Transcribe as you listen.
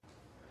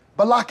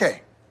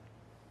Balake.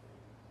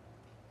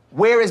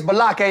 Where is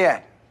Balake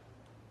at?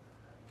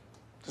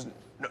 There's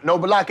no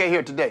Balake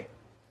here today.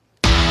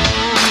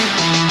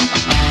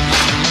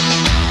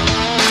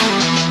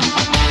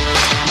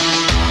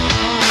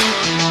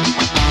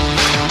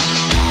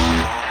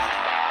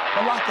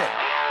 Balake.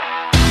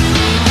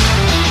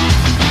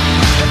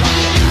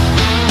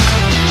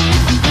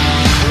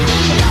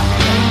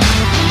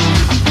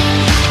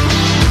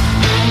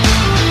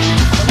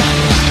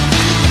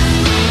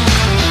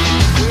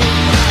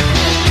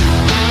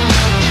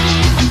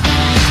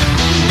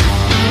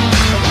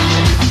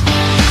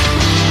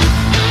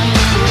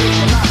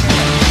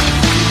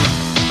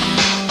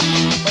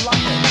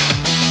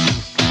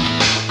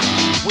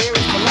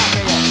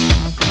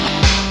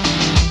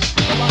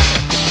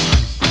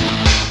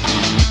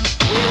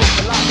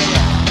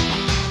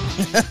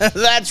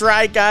 That's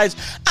right, guys.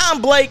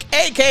 I'm Blake,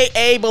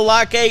 a.k.a.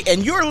 Balake,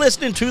 and you're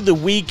listening to the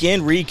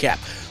Weekend Recap.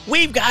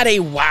 We've got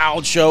a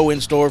wild show in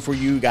store for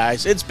you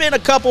guys. It's been a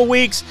couple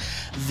weeks.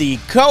 The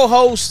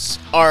co-hosts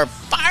are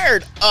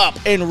fired up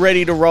and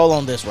ready to roll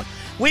on this one.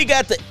 We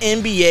got the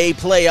NBA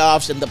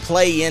playoffs and the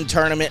play-in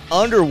tournament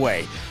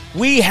underway.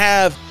 We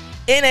have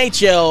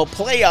NHL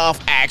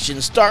playoff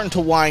action starting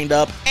to wind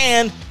up,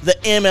 and the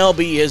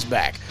MLB is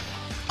back.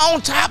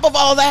 On top of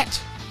all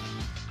that,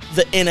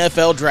 the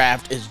NFL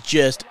draft is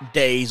just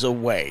days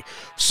away.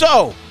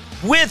 So,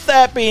 with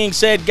that being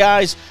said,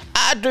 guys,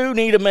 I do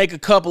need to make a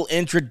couple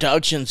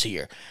introductions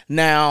here.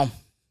 Now,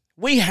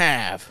 we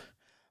have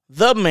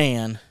the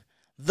man,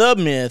 the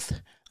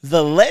myth,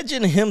 the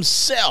legend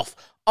himself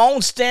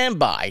on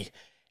standby,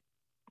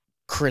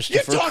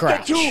 Christopher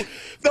Crouch. You're talking to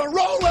the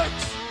Rolex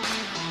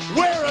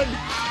wearing,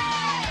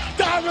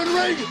 diamond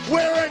ring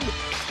wearing,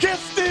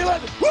 kiss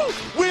stealing,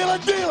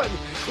 wheeling dealing,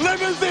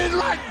 limousine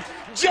riding,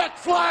 jet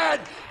flying,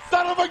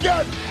 son of a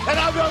gun, and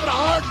I'm having a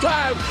hard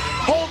time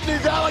holding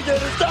these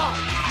alligators down.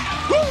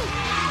 Woo!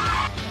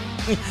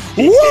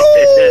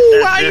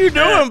 How you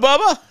doing,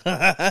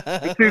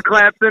 Bubba? 2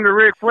 claps into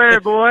Ric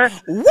Flair, boy.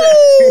 Woo!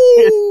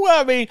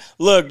 I mean,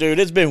 look, dude,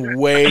 it's been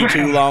way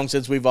too long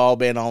since we've all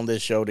been on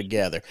this show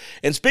together.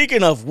 And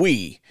speaking of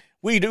we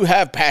do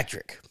have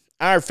Patrick,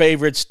 our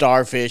favorite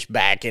starfish,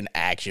 back in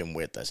action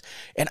with us.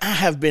 And I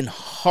have been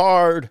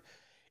hard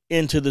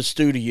into the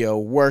studio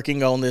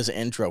working on this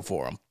intro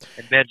for him.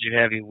 I bet you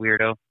have, you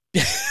weirdo.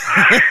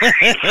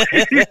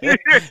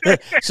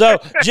 So,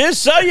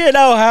 just so you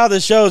know how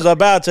the show's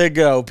about to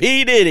go,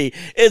 P. Diddy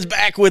is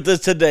back with us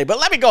today. But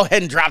let me go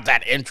ahead and drop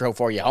that intro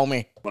for you,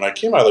 homie. When I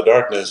came out of the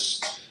darkness,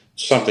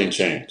 something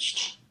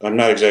changed. I'm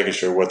not exactly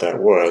sure what that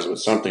was, but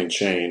something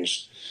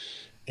changed.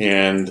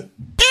 And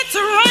it's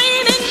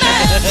raining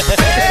men. It's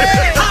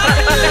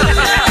raining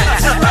men.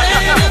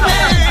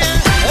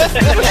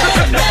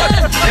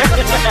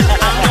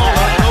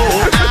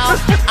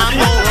 I'm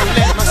gonna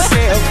let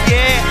myself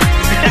get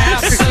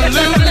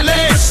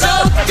absolutely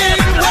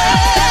soaking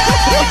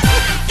wet.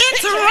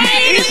 It's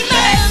raining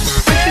men.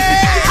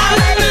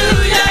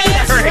 Hallelujah,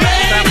 it's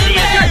raining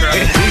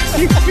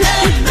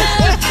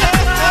men.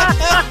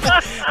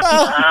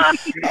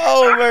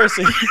 Oh,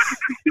 mercy.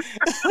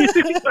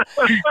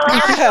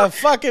 I have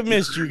fucking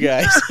missed you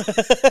guys.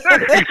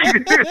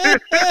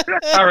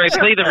 All right,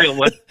 play the real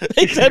one.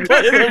 He said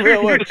play the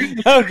real one.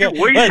 Okay.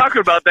 What are you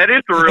talking about? That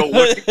is the real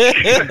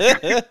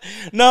one.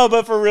 No,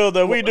 but for real,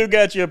 though, we do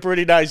got you a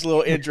pretty nice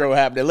little intro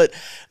happening.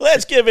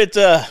 Let's give it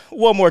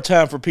one more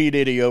time for P.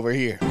 Diddy over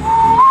here.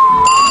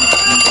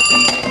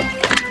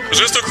 Is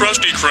this the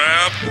Krusty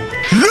Krab?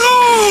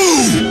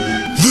 No!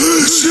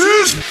 This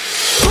is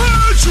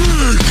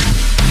Patrick!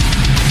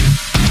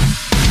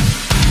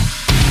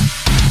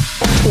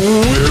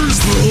 Where's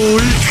the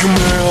leak,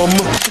 ma'am?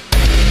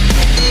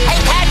 Hey,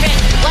 Patrick,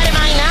 what am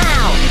I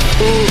now?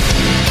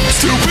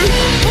 Stupid?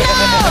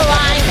 No,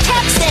 I'm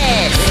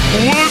Texas.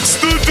 What's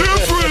the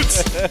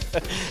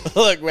difference?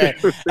 Look, man,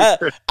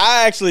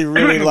 I actually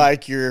really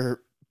like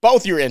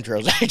both your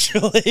intros,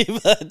 actually.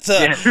 But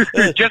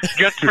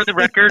just for the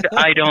record,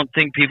 I don't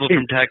think people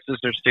from Texas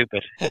are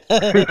stupid.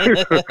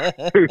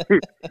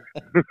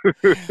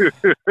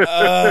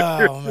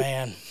 Oh,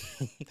 man.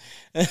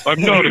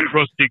 I'm not a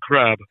Krusty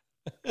Krab.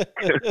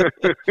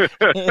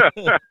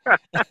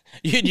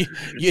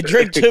 You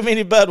drink too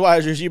many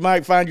Budweisers, you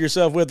might find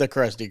yourself with a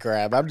Krusty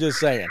Krab. I'm just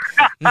saying.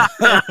 But,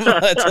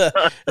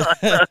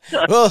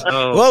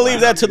 we'll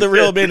leave that to the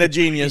real Ben of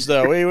Genius,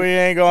 though. We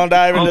ain't gonna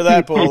dive into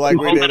that pool like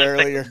we did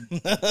earlier.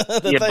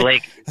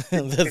 Blake.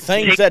 The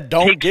things that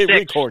don't get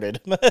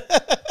recorded.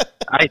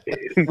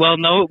 Well,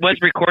 no, it was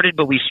recorded,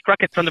 but we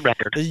struck it from the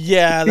record.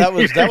 Yeah, that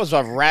was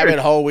a rabbit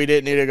hole we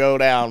didn't need to go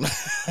down.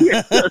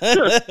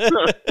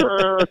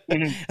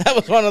 That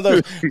was one of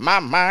those, my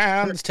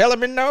mind's telling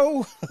me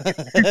no.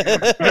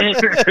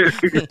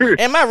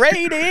 And my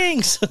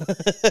ratings.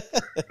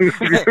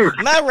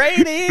 My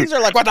ratings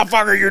are like, what the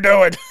fuck are you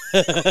doing?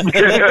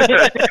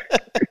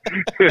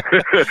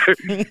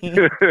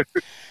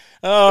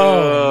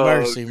 Oh,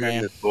 mercy,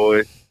 man.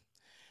 Boy.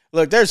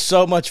 Look, there's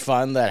so much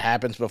fun that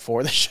happens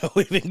before the show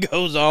even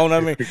goes on. I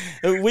mean,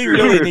 we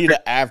really need an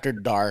after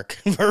dark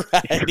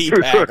variety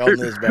pack on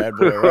this bad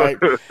boy, right?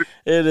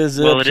 It is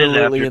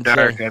absolutely after insane.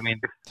 dark. I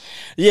mean,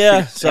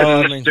 yeah.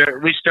 So I mean,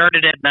 we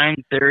started at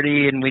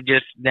 9:30, and we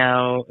just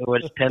now it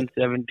was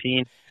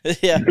 10:17,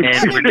 yeah,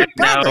 and we're just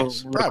now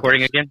Progress.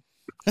 recording again.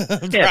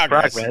 Yeah,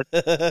 progress.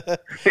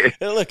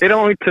 Look, It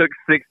only took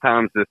 6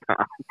 times this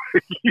time.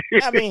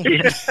 I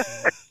mean,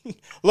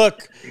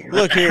 look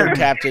here,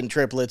 Captain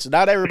Triplets.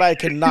 Not everybody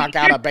can knock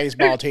out a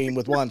baseball team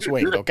with one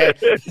swing, okay?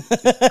 hey,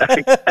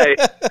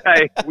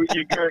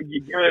 you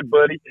good,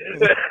 buddy?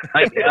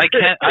 I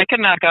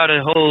can knock out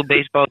a whole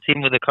baseball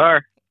team with a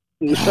car.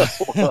 I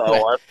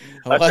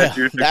thought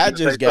you were that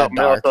just got something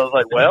else. dark. I was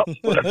like, well,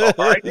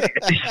 all right.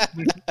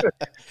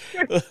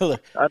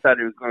 Look, I thought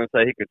he was going to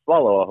say he could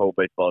swallow a whole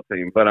baseball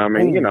team, but I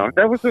mean,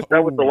 that was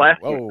the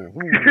last one.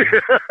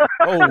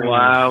 Oh,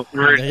 Wow,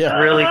 we're Yeah.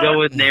 really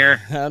going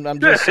there. I'm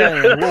just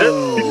saying.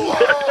 Whoa.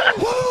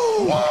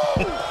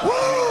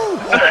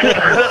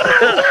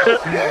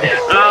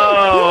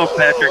 Oh,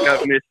 Patrick,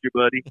 I've missed you,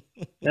 buddy.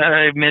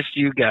 I missed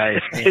you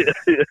guys.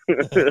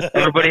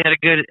 Everybody had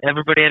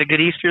a good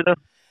Easter though.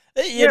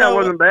 You know, it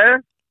wasn't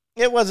bad.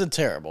 it wasn't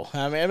terrible.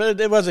 I mean,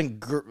 it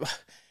wasn't.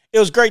 It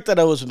was great that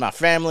I was with my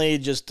family.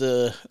 Just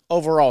the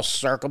overall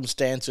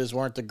circumstances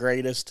weren't the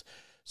greatest,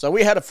 so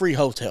we had a free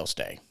hotel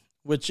stay,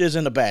 which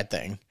isn't a bad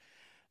thing.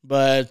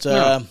 But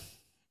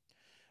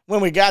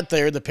when we got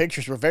there, the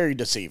pictures were very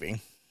deceiving.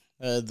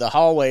 The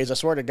hallways, I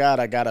swear to God,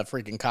 I got a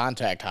freaking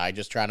contact high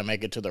just trying to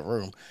make it to the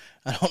room.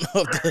 I don't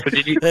know if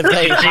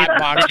they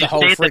hotboxed the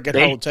whole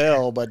freaking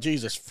hotel, but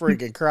Jesus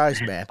freaking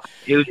Christ, man.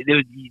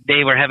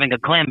 They were having a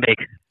clam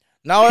bake.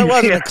 No, it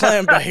wasn't a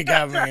clam bake.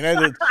 I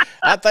mean,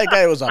 I think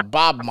it was a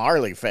Bob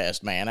Marley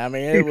fest, man. I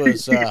mean, it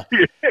was,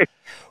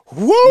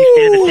 woo!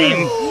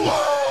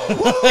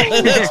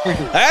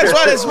 That's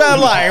what it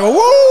smelled like.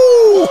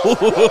 Woo!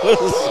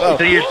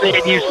 So you're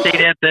saying you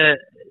stayed at the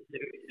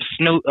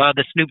Snoop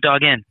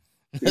Dogg Inn?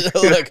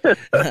 Look,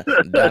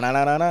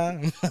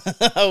 da-na-na-na-na.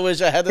 I wish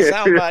I had the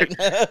sound bite,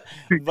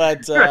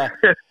 but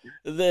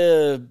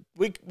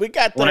we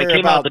got there When I came out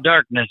about of the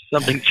darkness,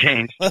 something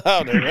changed.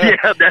 Oh, dude,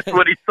 Yeah, that's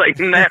what he's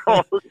saying now.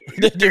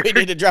 do we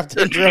need to drop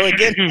the intro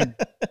again?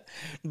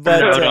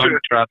 But No,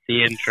 don't drop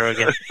the intro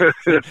again.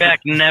 In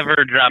fact,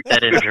 never drop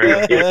that intro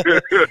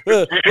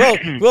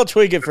again. we'll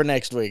tweak it for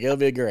next week. It'll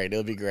be great.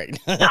 It'll be great.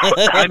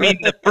 I mean,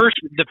 the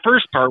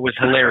first part was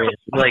hilarious.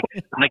 Like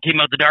when I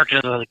came out the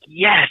darkness, I was like,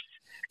 yes.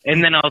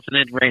 And then all of a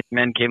sudden, Rain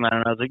Man came out,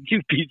 and I was like,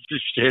 "You piece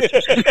of shit!"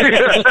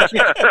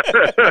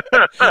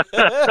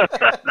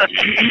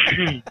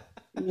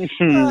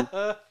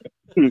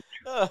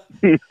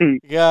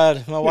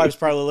 God, my wife's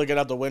probably looking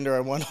out the window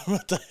and wondering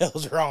what the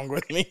hell's wrong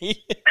with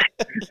me.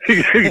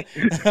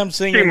 I'm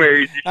singing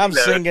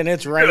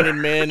 "It's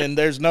Raining Men," and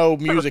there's no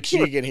music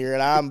she can hear,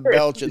 and I'm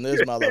belching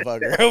this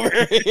motherfucker over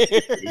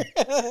here.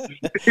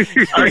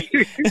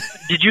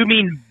 Did you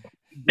mean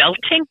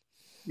belching?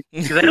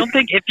 Because I don't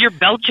think if you're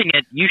belching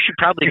it, you should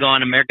probably go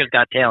on America's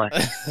Got Talent.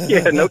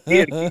 Yeah, no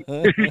kidding.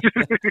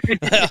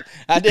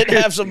 I did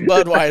have some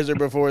Budweiser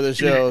before the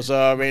show,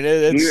 so I mean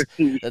it's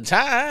the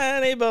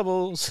tiny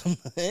bubbles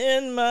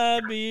in my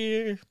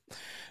beer.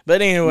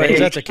 But anyways,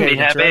 that's a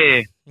cadence,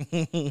 right?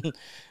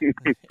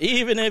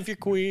 Even if you're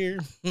queer.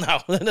 No,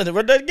 we're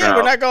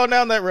not going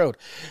down that road.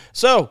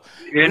 So,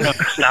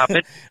 stop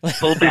it.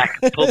 Pull back.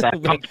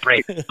 Pump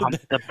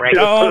the brake.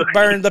 Don't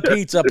burn the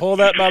pizza. Pull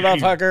that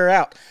motherfucker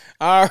out.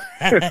 All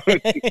right.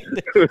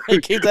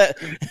 Keep that.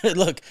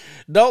 Look,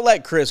 don't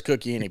let Chris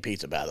cook you any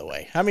pizza, by the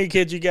way. How many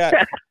kids you got?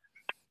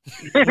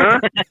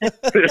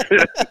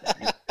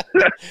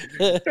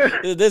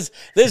 This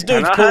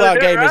dude's pull-out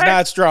game is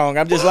not strong.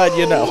 I'm just letting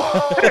you know.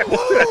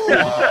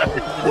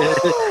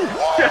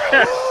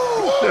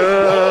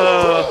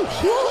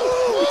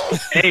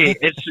 Hey,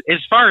 as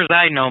far as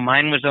I know,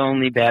 mine was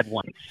only bad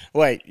once.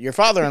 Wait, your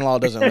father-in-law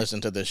doesn't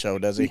listen to this show,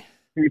 does he?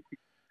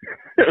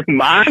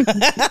 Mine?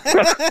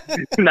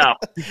 No.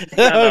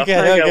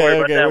 Okay,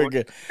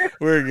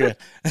 we're good.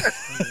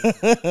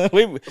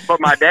 But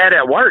my dad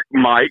at work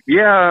might.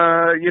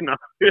 Yeah,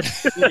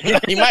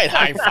 He might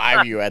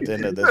high-five you at the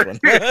end of this one.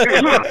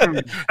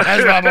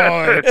 That's my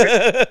boy.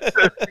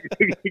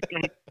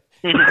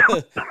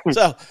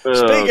 So,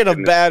 speaking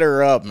of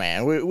batter up,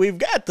 man, we've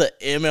got the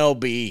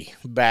MLB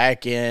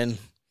back in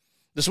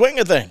the swing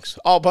of things,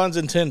 all puns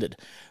intended.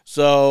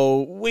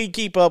 So we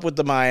keep up with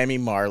the Miami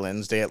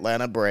Marlins, the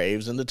Atlanta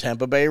Braves, and the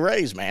Tampa Bay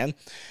Rays, man.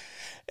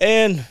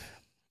 And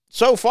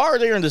so far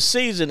during the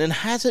season, it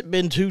hasn't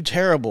been too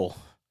terrible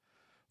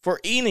for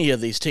any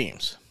of these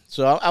teams.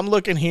 So I'm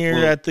looking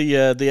here at the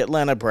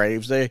Atlanta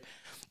Braves.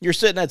 You're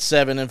sitting at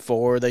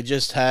 7-4. They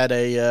just had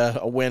a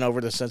win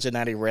over the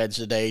Cincinnati Reds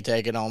today,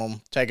 taking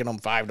them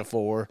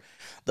 5-4.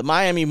 The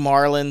Miami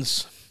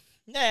Marlins.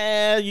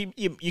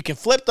 You can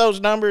flip those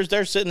numbers.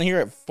 They're sitting here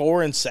at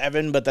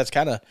 4-7, but that's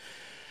kind of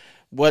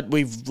what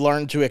we've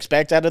learned to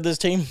expect out of this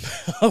team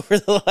over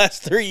the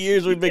last 3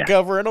 years we've been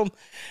covering them.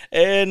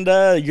 And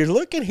you're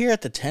looking here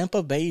at the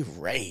Tampa Bay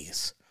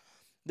Rays.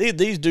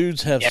 These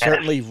dudes have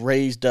certainly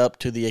raised up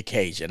to the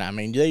occasion. I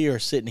mean, they are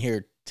sitting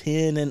here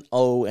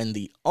 10-0 and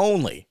the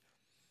only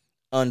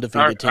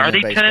undefeated team in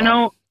baseball. Are they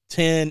 10-0?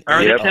 10-0.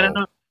 Are they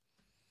 10-0?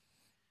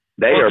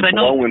 They are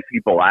blowing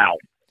people out.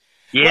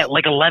 Yeah,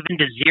 like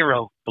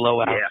 11-0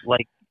 blowout. Yeah.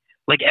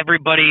 Like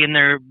everybody in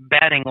their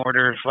batting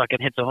order fucking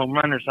hits a home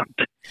run or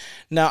something.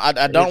 Now,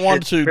 I don't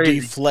want to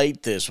crazy.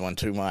 deflate this one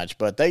too much,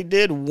 but they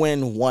did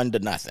win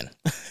 1-0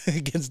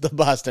 against the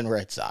Boston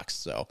Red Sox.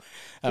 So,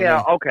 I mean,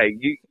 okay,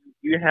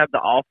 you have the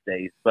off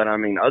days, but I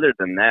mean, other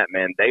than that,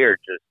 man, they are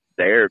just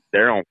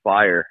they're on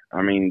fire.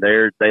 I mean,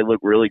 they look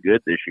really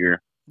good this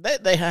year.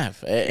 They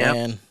have,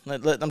 and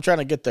I'm trying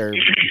to get their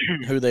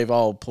who they've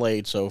all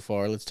played so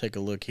far. Let's take a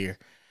look here.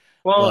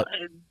 Well,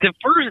 the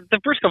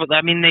first couple,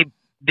 I mean,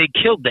 they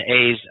killed the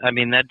A's. I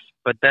mean,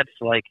 that's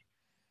like,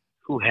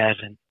 who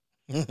hasn't?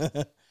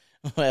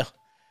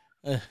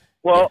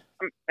 Well,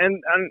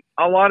 and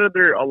a lot of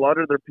their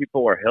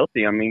people are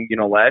healthy. I mean,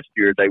 last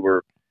year they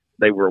were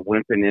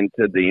wimping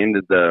into the end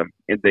of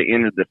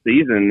the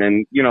season,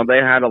 and they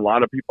had a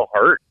lot of people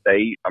hurt.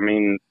 They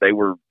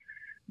were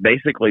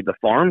basically the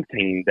farm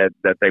team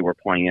that they were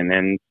playing,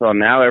 and so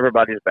now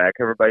everybody's back,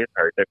 everybody's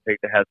hurt. They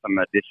picked to have some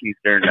additions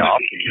during the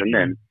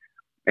offseason,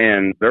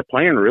 and they're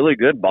playing really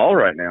good ball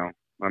right now.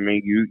 I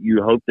mean,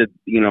 you hope that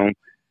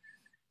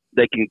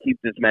they can keep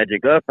this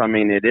magic up. I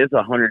mean, it is a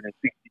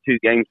 162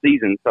 game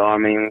season, so I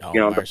mean,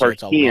 the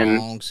first 10. It's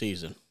a long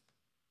season.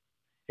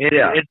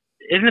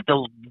 Isn't it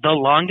the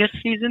longest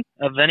season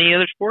of any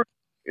other sport?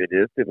 It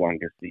is the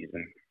longest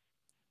season.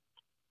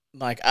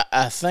 Like,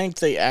 I think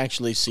they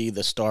actually see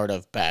the start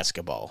of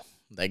basketball.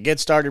 They get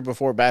started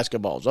before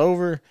basketball's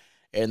over,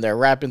 and they're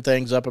wrapping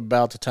things up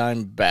about the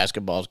time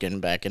basketball's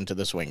getting back into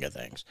the swing of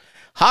things.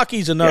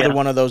 Hockey's another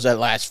one of those that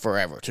lasts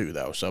forever, too,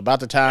 though. So about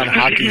the time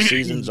hockey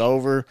season's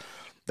over,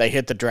 they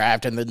hit the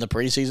draft, and then the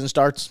preseason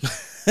starts.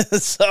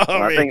 So,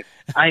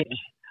 I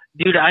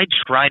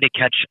try to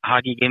catch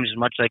hockey games as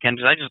much as I can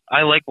because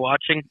I like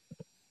watching,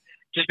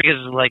 just because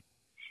like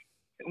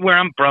where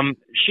I'm from.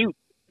 Shoot,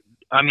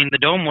 I mean the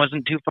Dome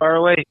wasn't too far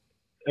away,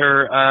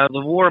 or the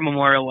War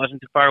Memorial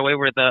wasn't too far away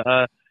where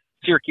the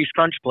Syracuse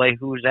Crunch play,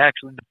 who was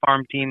actually the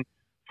farm team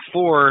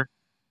for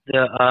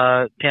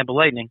the Tampa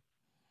Lightning.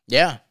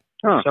 Yeah.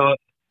 Huh.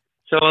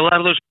 So a lot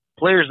of those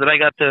players that I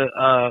got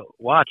to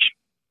watch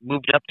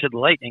moved up to the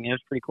Lightning. It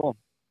was pretty cool.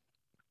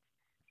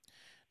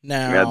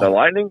 Now, the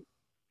Lightning.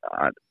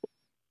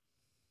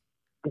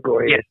 Go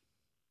ahead. Yes.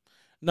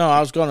 No, I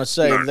was going to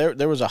say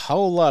there was a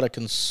whole lot of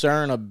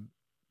concern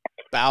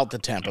about the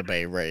Tampa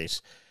Bay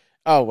Rays.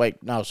 Oh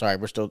wait, no, sorry,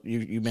 we're still.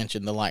 You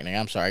mentioned the Lightning.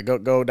 I'm sorry.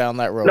 Go down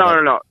that road.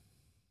 No.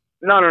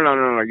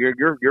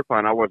 You're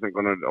fine. I wasn't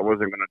gonna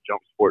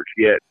jump sports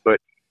yet, but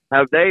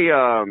have they?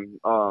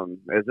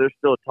 Is there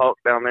still talk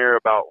down there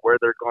about where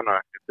if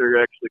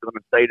they're actually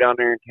gonna stay down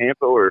there in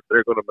Tampa or if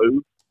they're gonna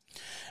move?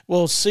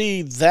 Well,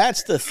 see,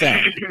 that's the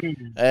thing.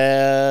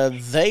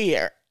 They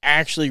are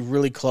actually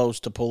really close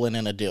to pulling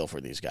in a deal for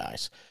these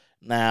guys.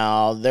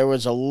 Now, there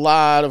was a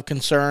lot of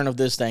concern of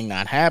this thing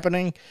not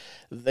happening.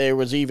 There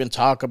was even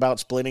talk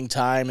about splitting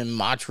time in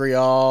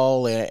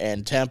Montreal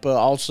and Tampa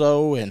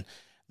also, and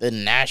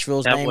then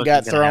Nashville's name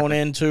got thrown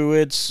into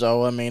it.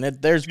 So, I mean,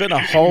 there's been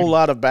a whole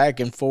lot of back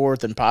and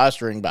forth and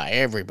posturing by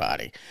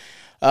everybody.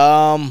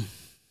 But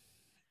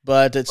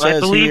it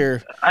says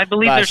here, I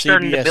believe they're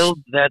starting to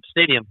build that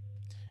stadium.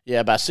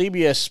 Yeah, by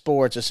CBS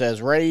Sports, it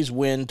says Rays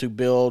win to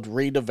build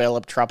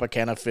redeveloped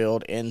Tropicana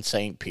Field in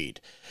St. Pete,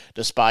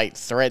 despite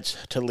threats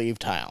to leave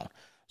town.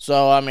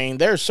 So, I mean,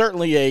 there's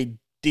certainly a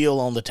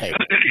deal on the table,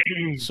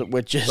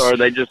 which is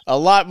a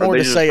lot more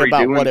to say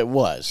about what it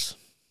was.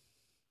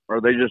 Are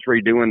they just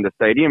redoing the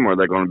stadium, or are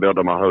they going to build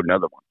them a whole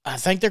another one? I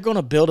think they're going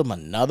to build them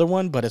another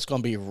one, but it's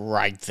going to be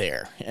right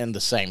there in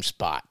the same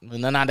spot.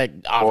 And they're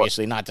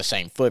obviously not the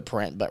same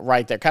footprint, but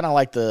right there, kind of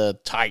like the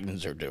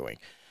Titans are doing.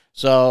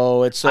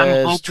 So it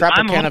says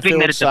Tropicana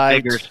Field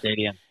sites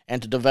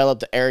and to develop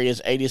the area's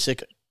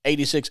 86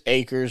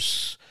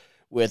 acres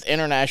with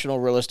international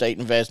real estate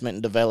investment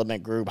and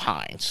development group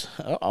Heinz.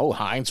 Oh,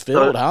 Heinz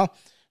Field, huh?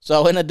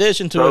 So in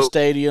addition to a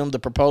stadium, they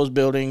propose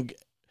building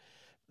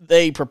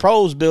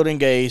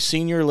a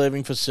senior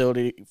living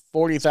facility,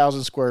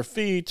 40,000 square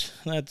feet.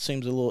 That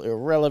seems a little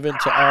irrelevant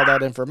to all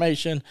that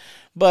information,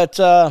 but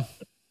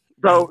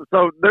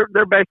So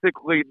they're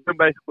basically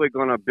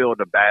going to build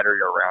a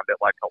battery around it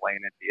like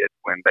Atlanta did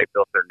when they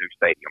built their new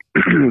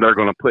stadium. They're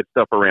going to put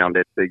stuff around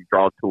it to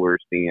draw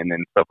tourists in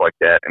and stuff like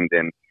that, and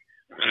then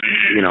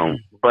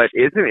But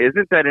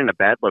isn't that in a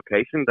bad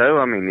location though?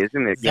 I mean,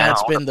 isn't it?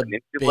 That's been the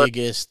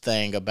biggest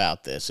thing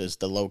about this is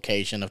the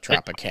location of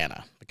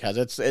Tropicana because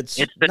it's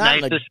the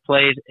nicest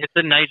place. It's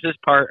the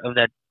nicest part of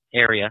that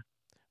area.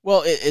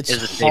 Well,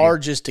 it's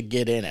hard just to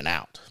get in and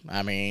out.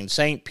 I mean,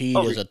 St. Pete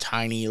is a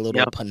tiny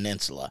little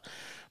peninsula.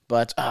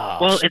 But,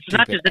 it's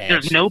not just that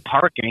there's no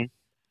parking,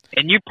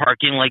 and you're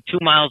parking like 2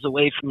 miles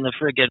away from the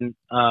friggin'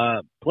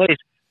 place,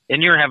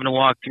 and you're having to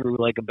walk through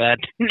like a bad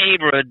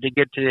neighborhood to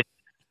get to.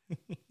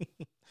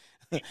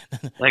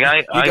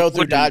 Like you go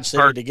through Dodge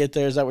City to get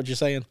there. Is that what you're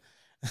saying?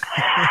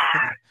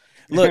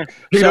 Look,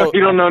 You so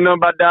don't know nothing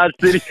about Dodge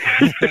City.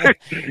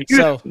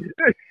 so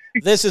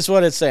this is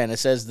what it's saying. It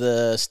says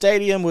the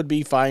stadium would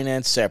be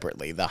financed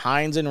separately. The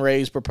Hines and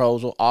Ray's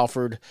proposal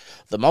offered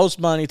the most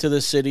money to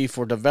the city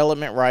for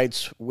development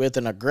rights with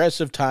an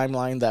aggressive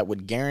timeline that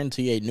would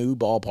guarantee a new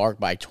ballpark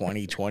by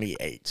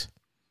 2028.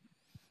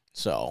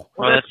 So,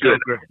 Well, that's good.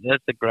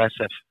 That's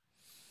aggressive.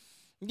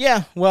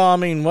 yeah, well, I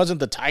mean, wasn't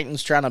the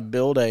Titans trying to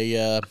build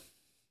a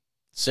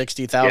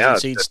 60,000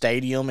 seat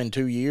stadium in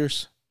 2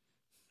 years?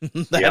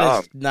 That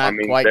has not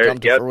quite come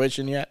to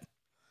fruition yet.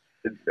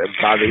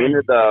 By the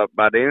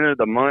end of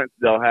the month,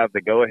 they'll have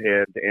the go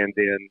ahead, and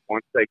then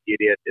once they get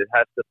it, it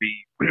has to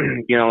be,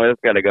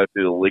 it's got to go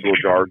through the legal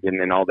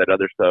jargon and all that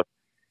other stuff.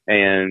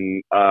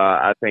 And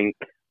I think,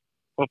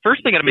 well,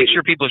 first they got to make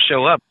sure people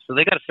show up, so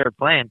they got to start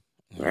playing.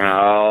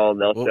 Oh,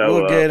 they'll show up.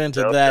 We'll get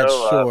into that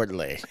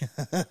shortly.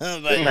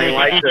 They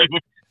like to,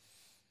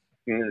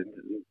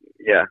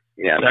 yeah.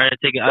 So I had to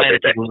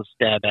take a little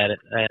stab at it.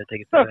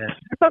 It's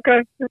okay.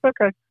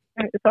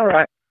 It's all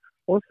right.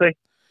 We'll see.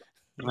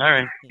 All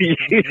right.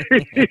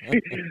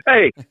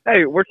 Hey,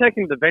 we're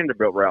taking the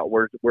Vanderbilt route.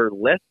 We're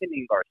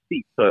lessening our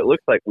seats, so it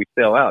looks like we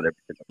sell out every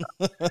single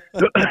time.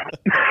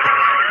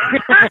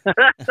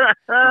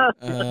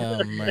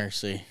 Oh,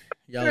 mercy.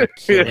 Y'all are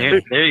killing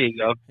me. There you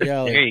go.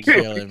 Y'all are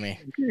killing me.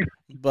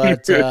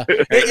 But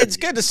it's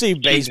good to see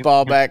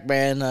baseball back,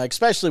 man,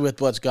 especially with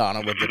what's gone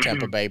on with the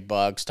Tampa Bay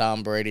Bucks,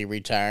 Tom Brady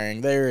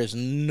retiring. There is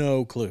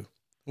no clue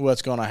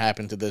what's going to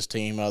happen to this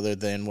team other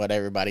than what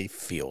everybody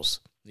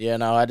feels.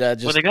 I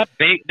just... Well, they got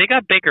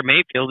Baker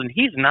Mayfield, and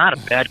he's not a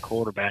bad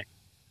quarterback.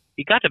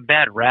 He got a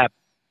bad rap.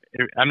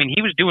 I mean,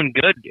 he was doing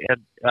good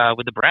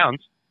with the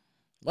Browns.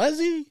 Was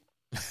he?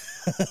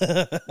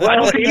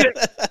 Well,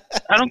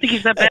 I don't think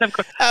he's that bad.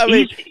 I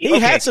mean, he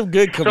had some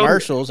good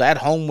commercials at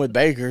home with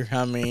Baker.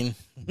 I mean,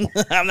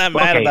 I'm not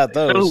mad about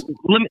those. So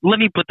let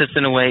me put this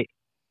in a way.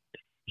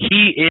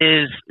 He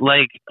is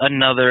like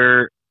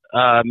another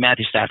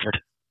Matthew Stafford.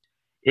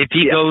 If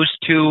he goes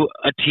to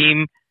a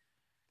team,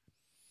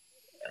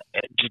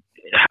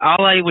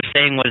 all I was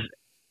saying was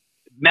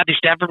Matthew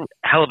Stafford,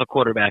 hell of a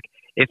quarterback.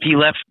 If he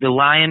left the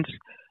Lions,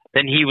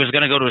 then he was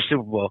going to go to a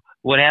Super Bowl.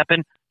 What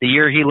happened? The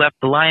year he left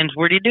the Lions,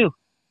 what did he do?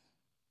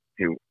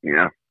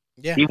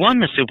 He won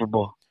the Super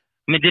Bowl.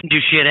 I mean, didn't do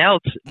shit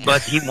else,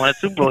 but he won a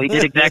Super Bowl. He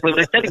did exactly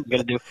what I said he was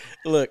going to do.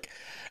 Look,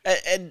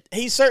 and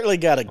he's certainly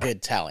got a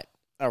good talent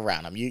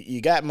around him.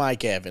 You got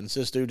Mike Evans.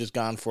 This dude has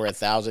gone for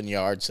 1,000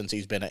 yards since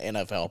he's been an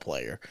NFL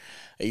player.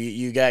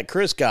 You got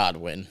Chris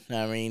Godwin.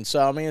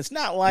 It's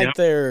not like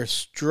they're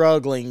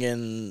struggling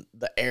in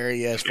the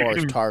area as far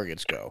as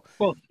targets go.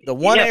 Well, the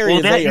one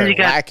area they are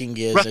lacking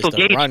is the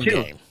Gage run too.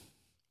 game.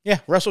 Yeah,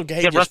 Russell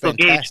Gage is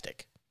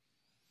fantastic.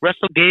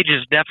 Russell Gage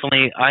is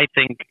definitely, I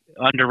think,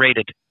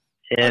 underrated.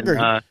 And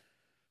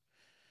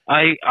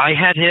I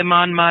had him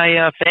on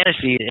my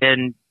fantasy,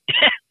 and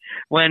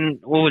when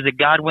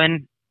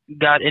Godwin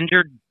got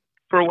injured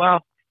for a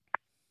while,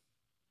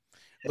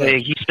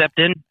 he stepped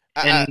in.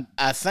 And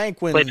I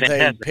think when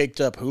they picked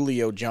up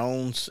Julio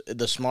Jones,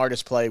 the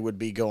smartest play would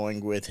be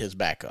going with his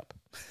backup.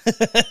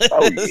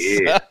 Oh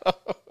yeah,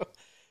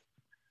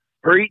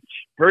 preach,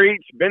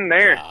 been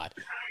there. God.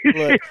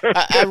 Look,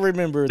 I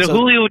remember the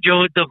Julio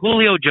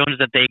Jones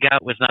that they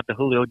got was not the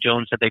Julio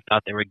Jones that they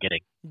thought they were getting.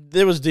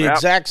 There was the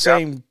exact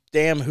same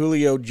damn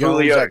Julio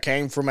Jones that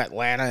came from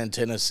Atlanta and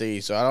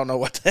Tennessee. So I don't know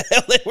what the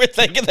hell they were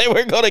thinking they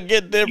were going to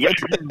get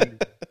different.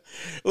 Yeah.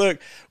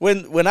 Look,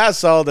 when I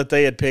saw that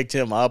they had picked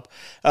him up,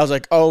 I was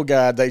like, oh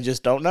God, they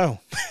just don't know.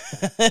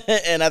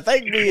 And I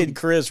think me and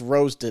Chris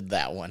roasted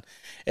that one.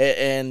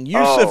 And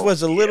Yusuf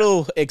was a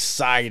little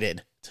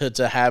excited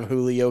to have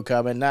Julio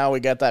come in. Now we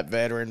got that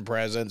veteran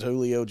presence,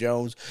 Julio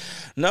Jones.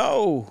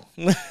 No.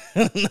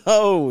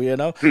 No.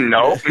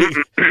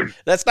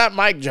 That's not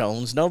Mike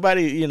Jones.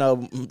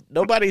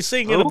 Nobody's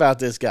singing about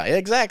this guy.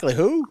 Exactly.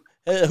 Who?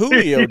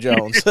 Julio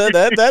Jones.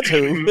 That's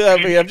who.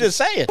 I mean, I'm just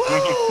saying.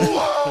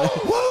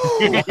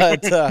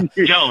 But,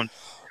 Jones.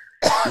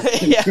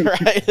 Yeah,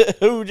 right.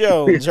 Who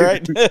Jones,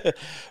 right?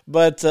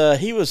 But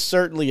he was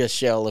certainly a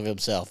shell of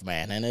himself,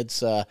 man. And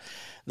it's that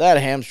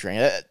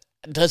hamstring.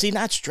 Does he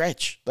not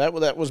stretch? That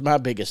was my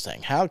biggest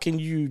thing. How can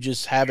you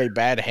just have a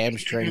bad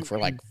hamstring for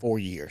like 4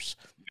 years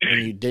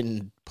when you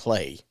didn't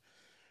play?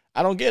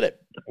 I don't get it.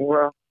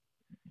 Well,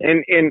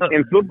 in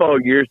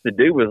football years, the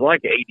dude was like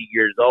 80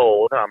 years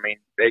old. I mean,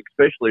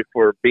 especially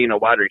for being a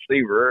wide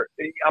receiver.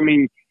 I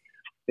mean,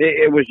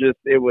 it was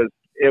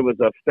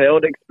a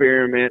failed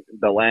experiment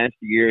the last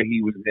year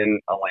he was in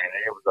Atlanta.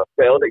 It was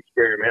a failed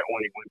experiment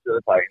when he went to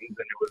the Titans, and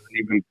it was an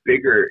even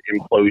bigger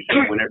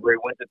implosion whenever he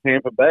went to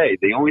Tampa Bay.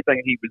 The only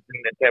thing he was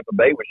doing at Tampa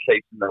Bay was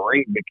chasing the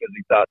ring because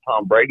he thought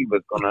Tom Brady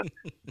was going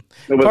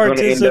to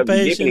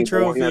participation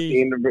trophy. At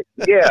the end of it.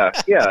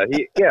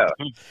 Yeah.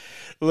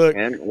 Look,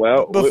 and,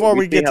 before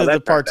we get to the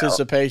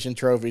participation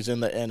trophies in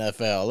the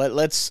NFL,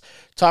 let's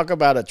talk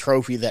about a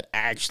trophy that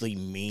actually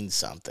means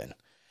something.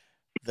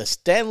 The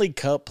Stanley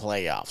Cup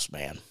playoffs,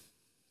 man.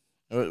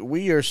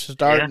 We are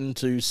starting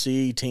to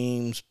see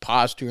teams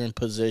posture and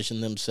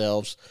position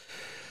themselves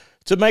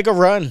to make a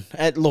run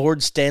at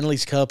Lord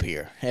Stanley's Cup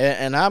here.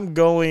 And I'm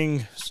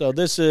going, so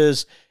this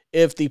is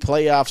if the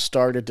playoffs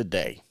started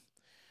today.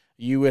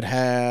 You would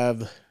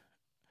have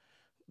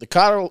the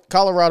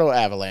Colorado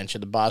Avalanche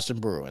and the Boston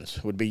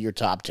Bruins would be your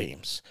top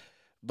teams.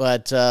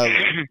 But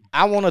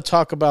I want to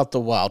talk about the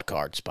wild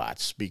card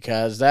spots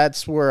because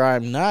that's where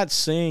I'm not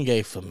seeing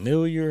a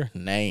familiar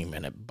name,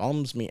 and it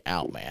bums me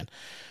out, man.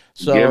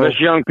 So give us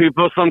young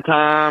people some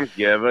time.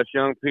 Give us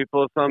young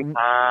people some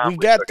time. We've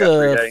got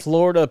the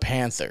Florida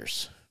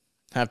Panthers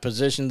have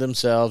positioned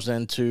themselves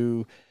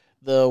into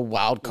the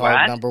wild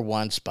card number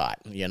 1 spot,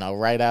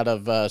 right out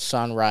of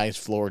Sunrise,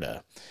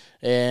 Florida.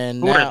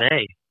 And who are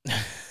they?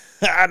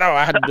 I know.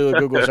 I had to do a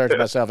Google search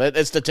myself.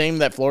 It's the team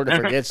that Florida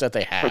forgets that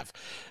they have.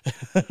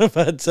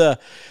 But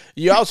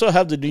you also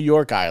have the New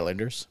York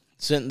Islanders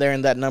sitting there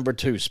in that number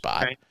 2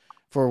 spot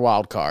for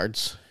wild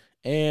cards.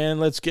 And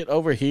let's get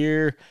over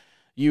here.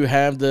 You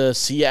have the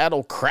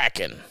Seattle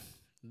Kraken.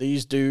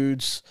 These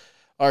dudes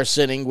are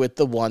sitting with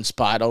the 1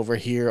 spot over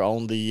here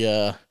on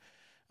the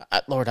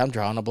Lord, I'm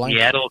drawing a blank.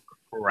 Seattle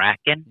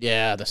Kraken?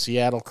 Yeah, the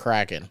Seattle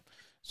Kraken.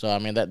 So, I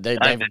mean, I've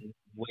been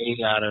way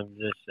out of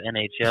this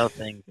NHL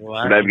thing.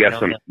 They've got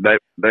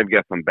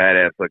some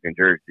badass looking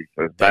jerseys.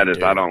 So as bad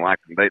as I don't like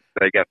them,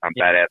 they got some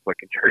badass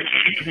looking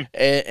jerseys.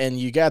 And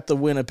you got the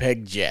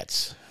Winnipeg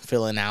Jets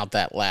filling out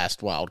that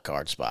last wild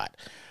card spot.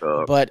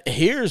 But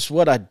here's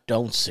what I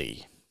don't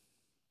see.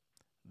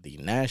 The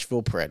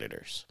Nashville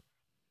Predators.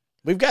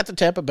 We've got the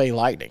Tampa Bay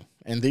Lightning,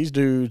 and these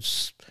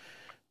dudes,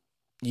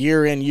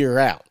 year in, year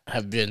out,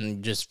 have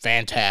been just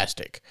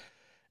fantastic.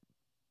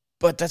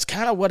 But that's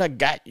kind of what I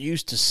got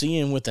used to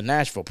seeing with the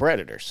Nashville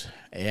Predators.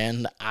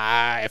 And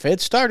if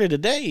it started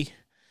today,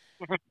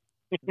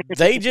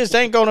 they just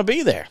ain't going to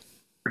be there.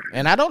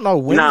 And I don't know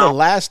when the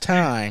last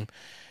time,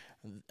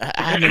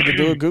 I need to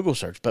do a Google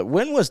search, but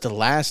when was the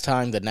last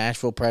time the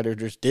Nashville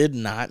Predators did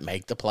not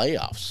make the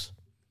playoffs?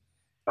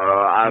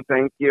 I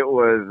think it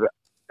was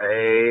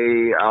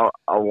I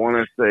want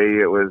to say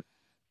it was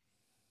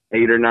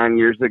 8 or 9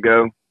 years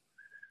ago.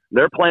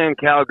 They're playing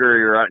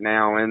Calgary right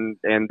now, and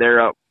they're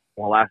up.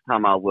 Well, last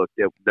time I looked,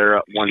 they're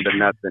up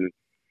 1-0,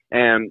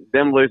 and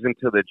them losing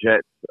to the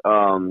Jets.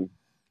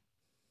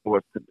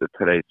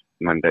 Today's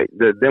Monday?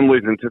 Them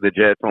losing to the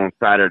Jets on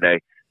Saturday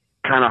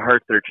kind of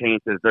hurts their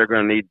chances. They're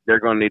going to need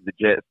the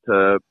Jets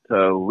to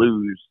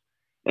lose,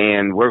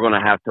 and we're going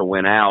to have to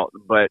win out.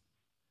 But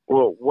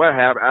what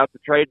happened at the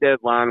trade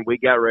deadline? We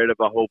got rid of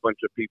a whole bunch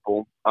of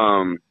people,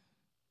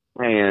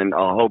 and a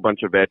whole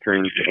bunch of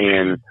veterans,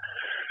 and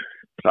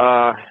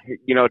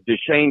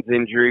Duchesne's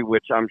injury,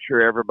 which I'm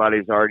sure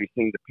everybody's already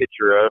seen the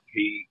picture of.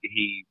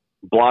 He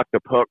blocked the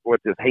puck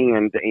with his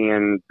hand,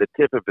 and the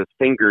tip of his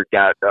finger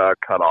got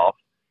cut off.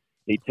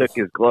 He took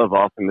his glove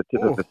off, and the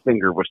tip of his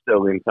finger was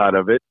still inside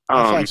of it.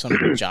 It's like some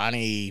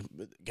Johnny.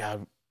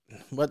 God,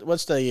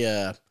 what's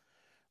the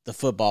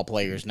football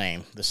player's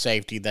name? The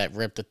safety that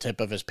ripped the tip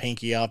of his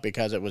pinky off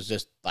because it was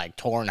just like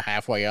torn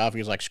halfway off. He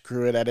was like,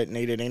 screw it, I didn't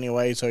need it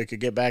anyway, so he could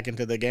get back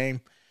into the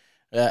game.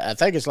 I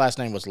think his last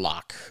name was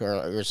Locke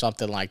or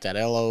something like that,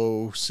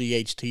 Locht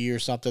or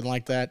something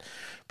like that.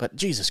 But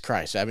Jesus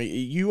Christ, I mean,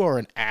 you are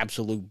an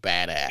absolute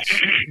badass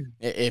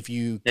if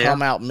you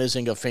come out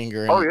missing a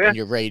finger and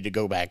you're ready to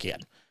go back in.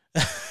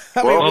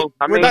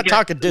 We're not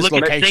talking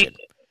dislocation.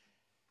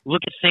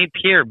 Look at St.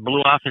 Pierre,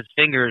 blew off his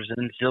fingers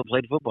and still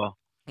played football.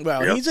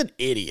 Well, he's an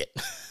idiot.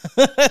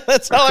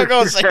 That's all I'm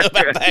going to say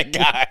about that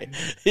guy.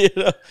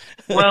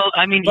 Well,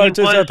 I mean, his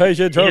heart was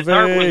in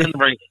the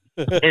right.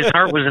 His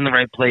heart was in the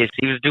right place.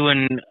 He was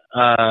doing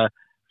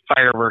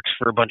fireworks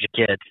for a bunch of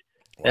kids.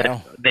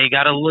 Well, they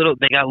got a little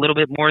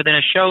bit more than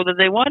a show that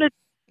they wanted.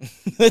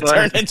 It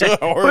turned into a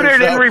horror Put it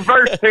show. in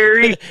reverse,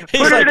 Terry.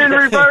 Put it in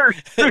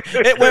reverse.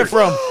 It went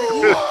from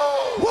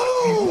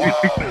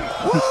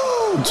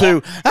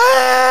to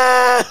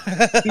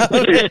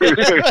what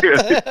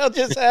the hell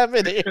just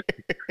happened here?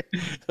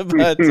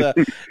 But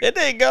it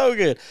didn't go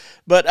good.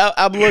 But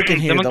I'm looking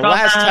here. The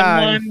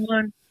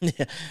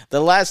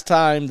last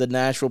time the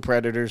Nashville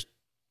Predators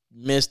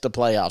missed the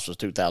playoffs was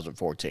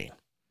 2014.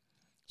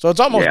 So it's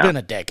almost been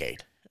a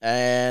decade.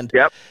 And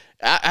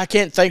I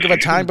can't think of a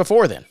time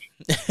before then.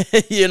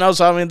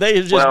 So I mean,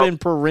 they've just been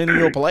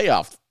perennial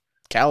playoff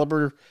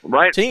caliber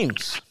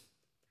teams.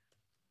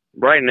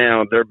 Right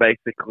now, it's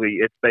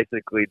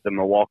basically the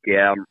Milwaukee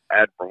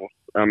Admirals.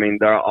 I mean,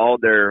 all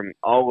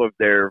of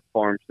their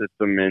farm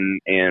system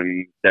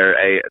and their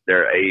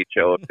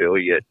AHL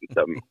affiliate,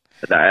 the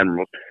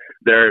Admirals.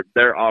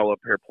 They're all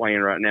up here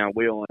playing right now.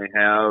 We only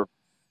have,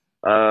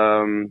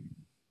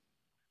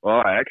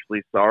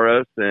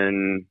 Saros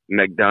and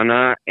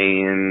McDonough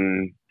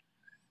and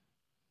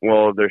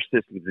their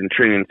systems in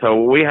training.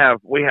 So we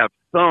have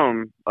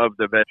some of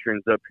the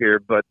veterans up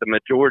here, but the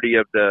majority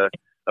of the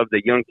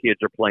young kids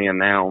are playing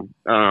now.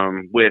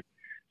 With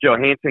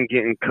Johansson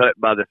getting cut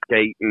by the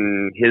skate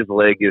and his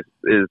leg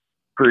is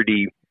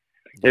pretty.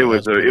 It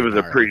was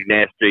a pretty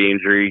nasty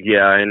injury,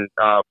 and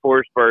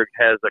Forsberg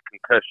has a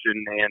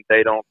concussion, and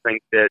they don't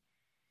think that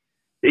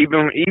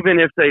even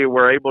if they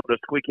were able to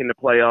squeak into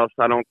playoffs,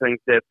 I don't think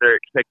that they're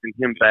expecting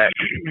him back.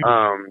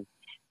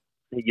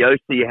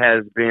 Yossi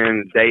has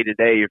been day to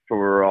day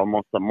for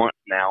almost a month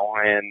now,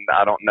 and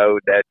I don't know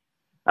if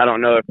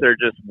they're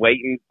just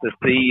waiting to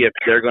see if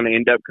they're going to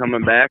end up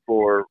coming back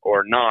or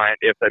not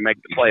if they make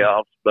the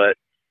playoffs. But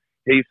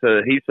he's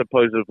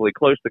supposedly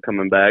close to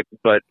coming back.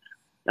 But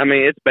I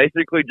mean, it's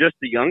basically just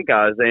the young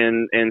guys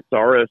and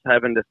Saros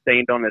having to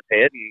stand on his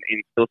head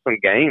and steal some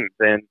games.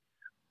 And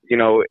you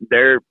know,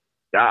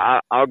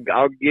 I'll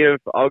give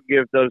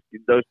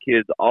those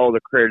kids all the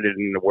credit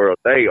in the world.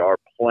 They are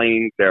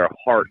playing their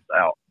hearts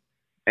out.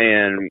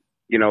 And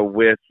you know,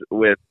 with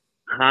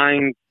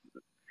Hines,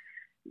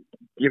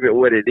 give it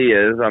what it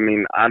is. I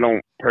mean, I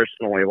don't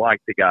personally like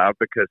the guy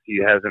because he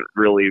hasn't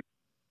really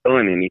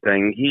done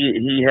anything.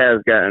 He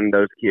has gotten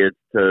those kids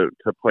to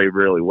play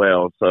really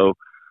well. So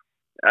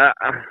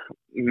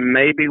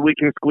maybe we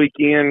can squeak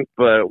in,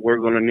 but we're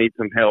going to need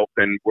some help,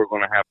 and we're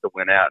going to have to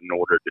win out in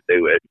order to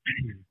do it.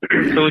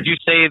 So would you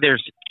say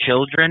there's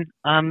children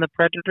on the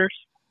Predators?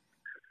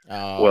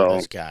 Oh, Well,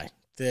 this guy.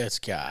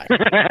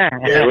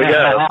 Here we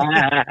go.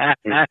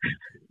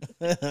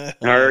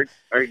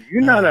 Are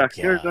you not Oh, a?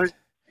 God.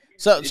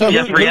 So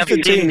Jeffrey who's the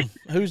Epstein. team?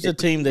 Who's the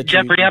team that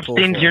Jeffrey you pull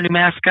Epstein's for? your new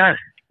mascot.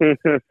 see,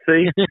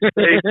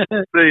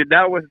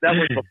 that was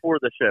before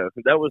the show.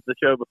 That was the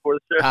show before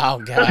the show. Oh,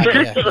 God,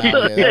 yeah. Oh,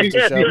 yeah. That was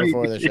the show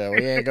before the show.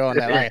 We ain't going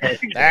that way.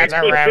 That's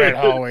a rabbit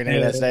hole we need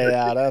to stay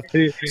out of.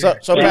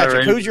 So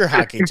Patrick, who's your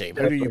hockey team?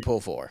 Who do you pull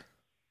for?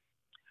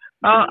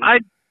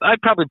 I'd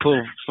probably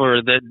pull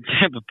for the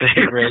Tampa Bay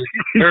Rays.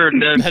 Or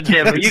the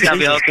Tampa. You got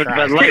me all good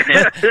about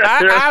Lightning.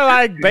 I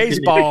like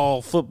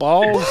baseball,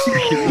 football.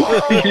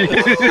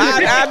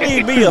 I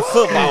need me a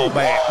football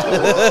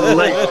bat.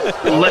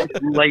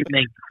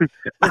 Lightning.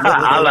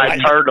 I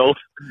like turtles.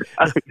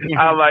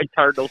 I like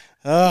turtles.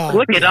 Oh,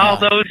 Look at all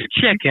God. those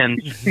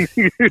chickens.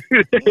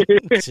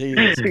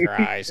 Jesus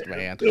Christ,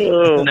 man.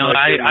 Oh, No,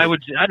 I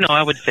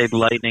would say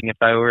Lightning if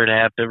I were to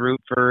have to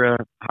root for a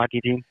hockey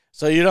team.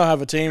 So you don't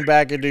have a team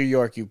back in New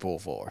York you pull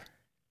for?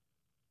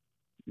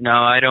 No,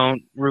 I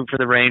don't root for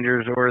the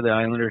Rangers or the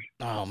Islanders.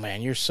 Oh,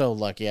 man, you're so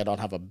lucky I don't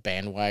have a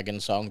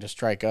bandwagon song to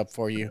strike up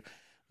for you.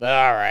 But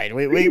all right,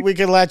 we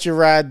can let you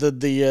ride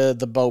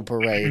the boat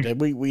parade.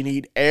 We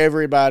need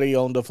everybody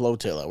on the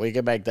flotilla. We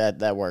can make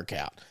that work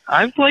out.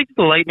 I've liked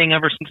the Lightning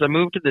ever since I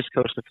moved to this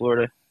coast of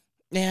Florida.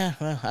 Yeah,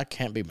 well, I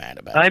can't be mad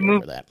about I you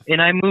moved over that.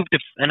 and I moved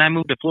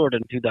to Florida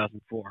in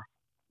 2004.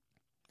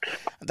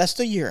 That's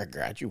the year I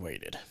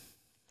graduated.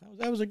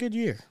 That was a good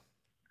year.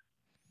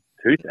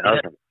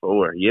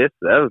 2004. Yes,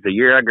 that was the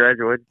year I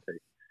graduated.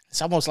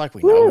 It's almost like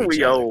we know Ooh, each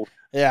we other. old.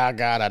 Yeah,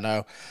 God, I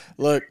know.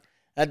 Look,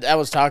 I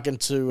was talking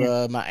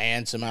to my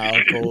aunts and my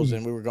uncles,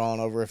 and we were going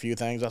over a few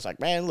things. I was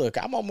like, man,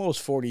 look, I'm almost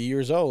 40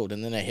 years old.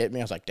 And then it hit me.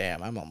 I was like,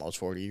 damn, I'm almost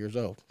 40 years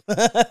old.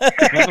 I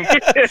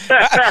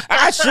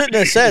shouldn't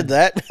have said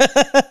that.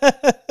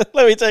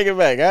 Let me take it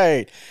back.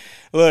 Hey,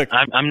 look.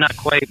 I'm not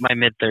quite my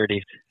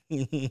mid-30s.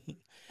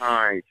 All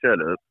right, shut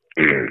up.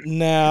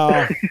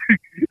 Now,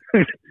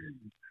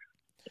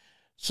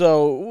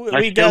 so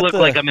I we still got look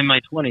like I'm in my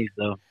 20s,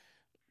 though.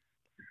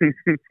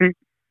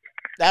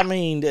 I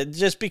mean,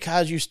 just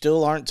because you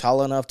still aren't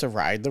tall enough to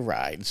ride the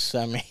rides.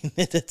 I mean,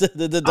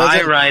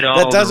 I ride all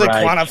that doesn't the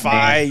rides,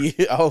 quantify man. you.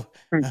 Oh,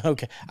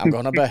 okay. I'm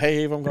gonna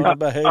behave. I'm gonna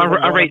behave. All I'm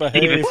gonna right,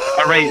 behave. Steven.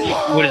 All right,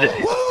 what is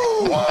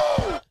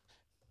it?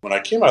 When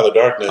I came out of the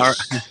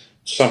darkness,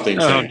 something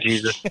Oh, changed.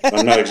 Jesus.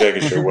 I'm not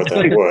exactly sure what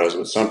that was,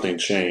 but something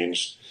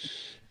changed.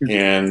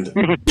 And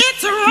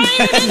It's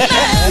raining men.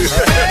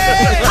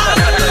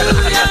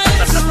 Hallelujah,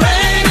 it's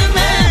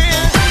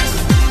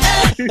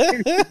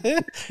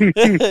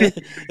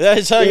raining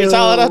men. So you're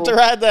tall enough to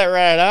ride that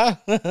ride,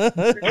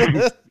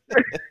 huh?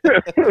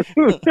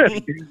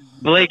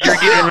 Blake,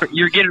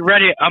 you're getting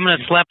ready. I'm gonna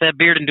slap that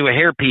beard into a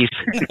hairpiece.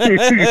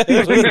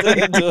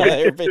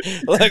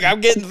 Look, I'm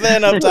getting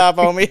thin up top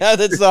on me.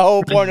 That's the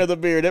whole point of the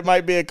beard. It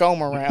might be a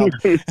comb around.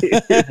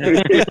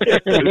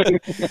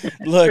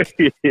 Look,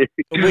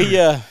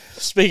 we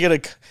speaking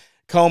of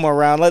comb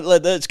around,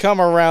 let's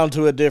come around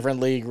to a different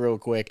league real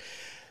quick.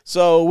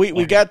 So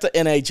we got the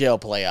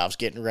NHL playoffs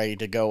getting ready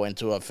to go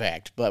into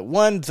effect, but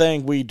one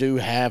thing we do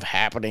have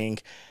happening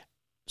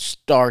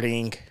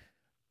starting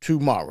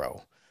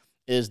tomorrow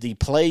is the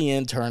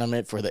play-in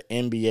tournament for the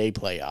NBA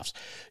playoffs.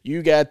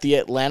 You got the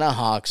Atlanta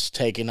Hawks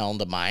taking on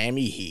the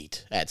Miami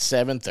Heat at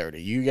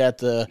 7:30. You got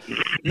the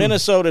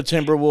Minnesota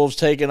Timberwolves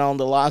taking on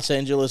the Los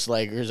Angeles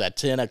Lakers at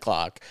 10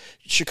 o'clock.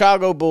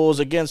 Chicago Bulls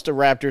against the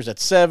Raptors at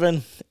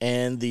 7.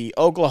 And the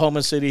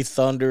Oklahoma City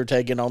Thunder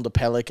taking on the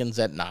Pelicans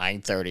at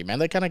 9:30. Man,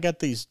 they kind of got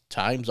these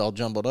times all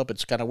jumbled up.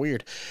 It's kind of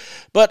weird.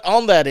 But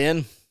on that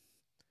end,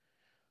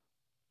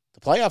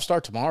 the playoffs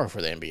start tomorrow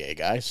for the NBA,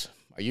 guys.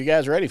 Are you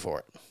guys ready for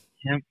it?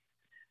 Yeah.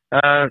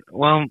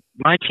 Well,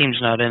 my team's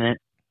not in it,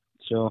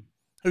 so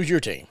Who's your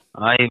team?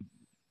 I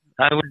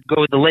would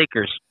go with the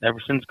Lakers. Ever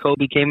since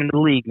Kobe came into the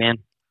league, man.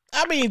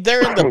 I mean,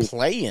 they're in the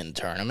play-in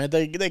tournament.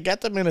 They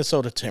got the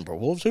Minnesota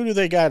Timberwolves. Who do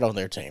they got on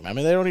their team? I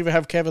mean, they don't even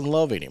have Kevin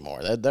Love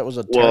anymore. That was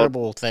a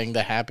terrible thing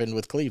that happened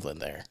with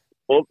Cleveland there.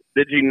 Well,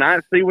 did you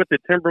not see what the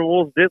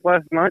Timberwolves did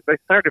last night? They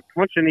started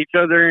punching each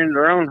other in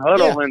their own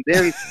huddle, and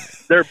then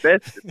their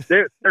best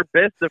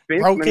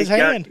defenseman broke his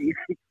hand.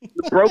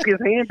 Broke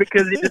his hand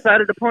because he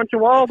decided to punch a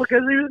wall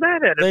because he was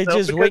mad at it. They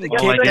just went and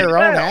kicked their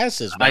own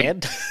asses, man.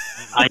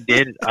 I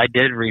did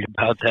read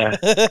about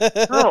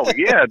that. Oh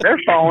yeah, they're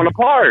falling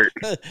apart.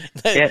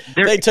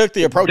 They took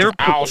the approach of,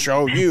 I'll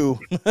show you.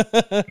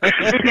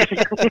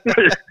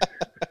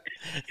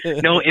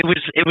 No, it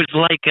was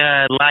like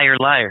liar,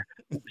 liar.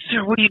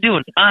 Sir, what are you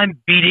doing? I'm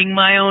beating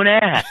my own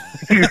ass.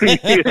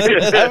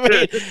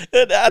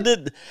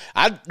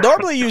 I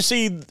normally you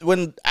see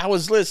when I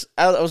was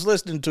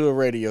listening to a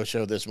radio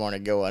show this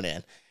morning going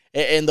in,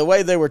 and the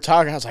way they were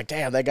talking, I was like,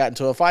 damn, they got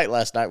into a fight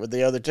last night with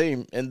the other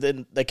team, and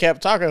then they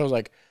kept talking. I was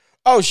like,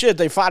 oh shit,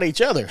 they fought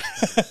each other.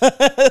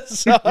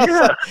 So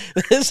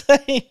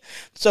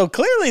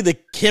clearly the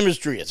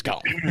chemistry is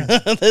gone.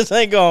 This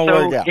ain't gonna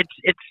work out.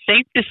 It's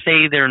safe to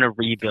say they're in a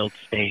rebuild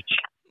stage.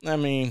 I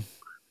mean.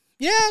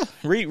 Yeah,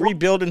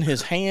 rebuilding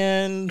his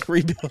hand,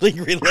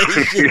 rebuilding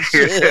relationships.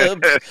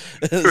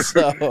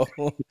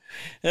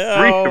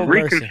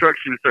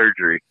 Reconstruction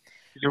surgery.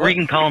 So we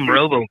can call him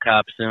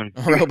RoboCop soon.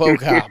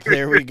 RoboCop,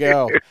 there we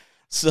go.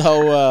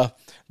 So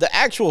the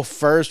actual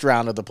first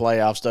round of the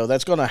playoffs, though,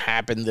 that's going to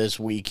happen this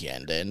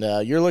weekend.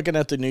 And you're looking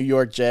at the New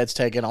York Jets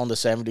taking on the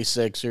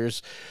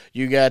 76ers.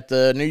 You got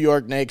the New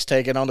York Knicks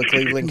taking on the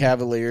Cleveland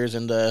Cavaliers,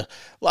 and the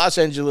Los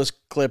Angeles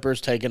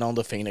Clippers taking on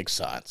the Phoenix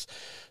Suns.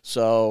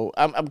 So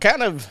I'm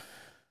kind of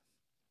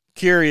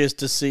curious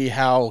to see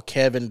how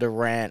Kevin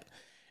Durant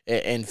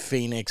and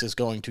Phoenix is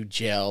going to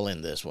gel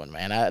in this one,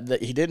 man.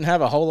 He didn't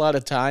have a whole lot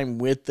of time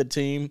with the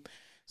team.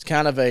 It's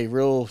kind of a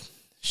real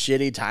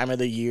shitty time of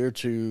the year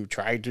to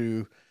try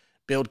to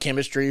build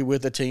chemistry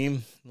with the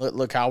team.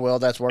 Look how well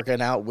that's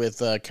working out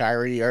with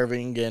Kyrie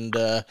Irving and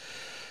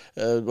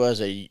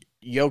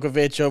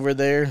Jokovic over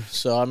there.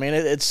 So I mean,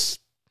 it's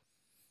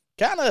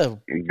kind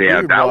of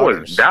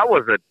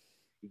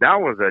That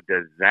was a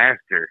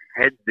disaster.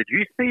 Did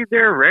you see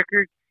their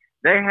record?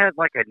 They had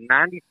like a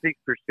 96%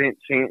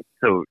 chance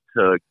to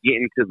get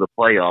into the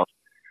playoffs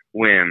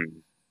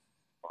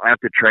at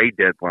the trade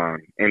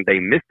deadline, and they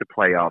missed the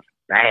playoffs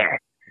bad.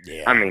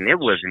 Yeah. I mean, it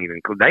wasn't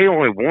even cool. They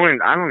only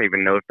won, I don't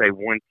even know if they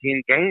won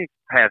 10 games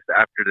past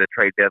after the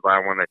trade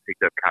deadline when they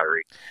picked up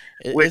Kyrie.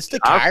 It's the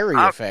Kyrie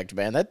effect,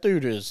 man. That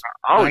dude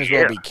might as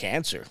well be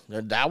cancer.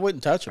 I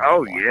wouldn't touch him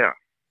anymore. Yeah.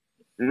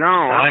 No,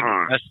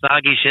 a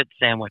soggy shit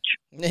sandwich.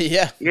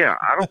 Yeah.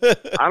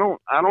 I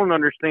don't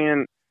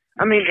understand.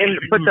 I mean,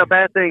 but the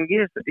bad thing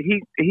is,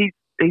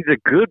 he's a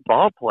good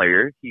ball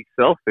player. He's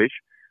selfish,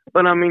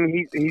 but I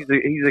mean, he's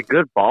a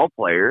good ball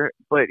player.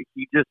 But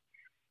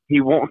he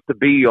wants to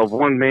be a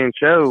one man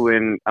show,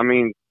 and I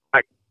mean,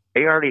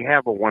 they already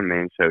have a one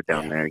man show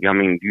down there. I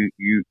mean,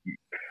 you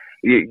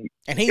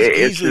and he's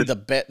easily the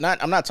best.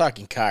 I'm not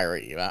talking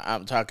Kyrie.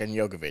 I'm talking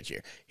Jokovic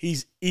here.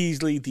 He's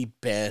easily the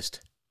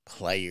best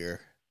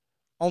player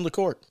on the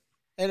court,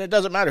 and it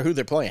doesn't matter who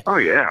they're playing. Oh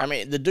yeah, I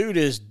mean the dude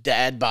is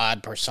dad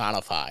bod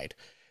personified,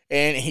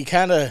 and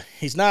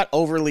he's not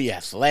overly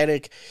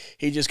athletic.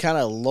 He just kind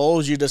of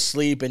lulls you to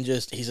sleep, and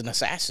he's an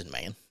assassin,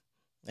 man.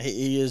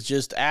 He is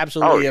just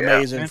absolutely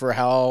amazing for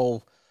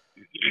how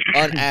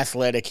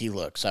unathletic he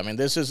looks. I mean,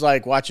 this is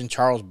like watching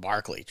Charles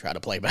Barkley try to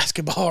play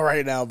basketball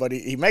right now, but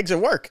he makes it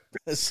work.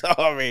 So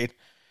I mean,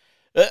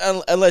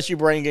 unless you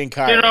bring in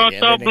Kyrie,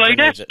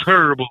 that's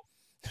terrible.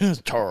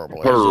 It's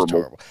terrible. It's just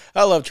terrible.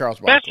 I love Charles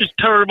Barkley. That's just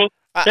terrible.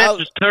 That's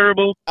just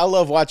terrible. I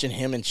love watching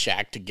him and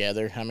Shaq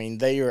together. I mean,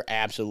 they are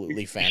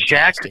absolutely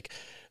fantastic.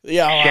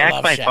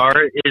 Shaq by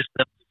far is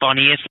the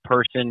funniest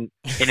person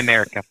in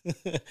America.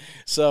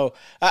 So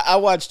I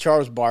watched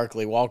Charles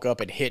Barkley walk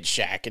up and hit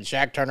Shaq, and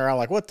Shaq turned around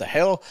like, what the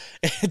hell?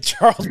 And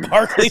Charles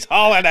Barkley's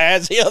hauling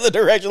ass the other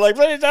direction like,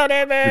 please don't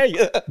hit me.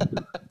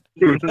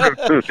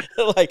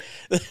 Like,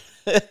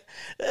 it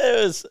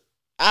was...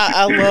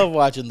 I love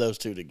watching those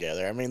two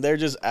together. I mean, they're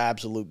just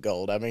absolute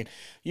gold. I mean,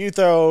 you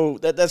throw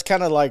that's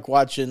kind of like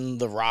watching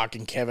The Rock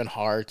and Kevin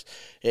Hart,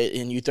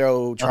 and you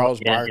throw Charles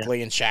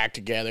Barkley and Shaq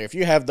together. If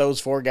you have those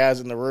four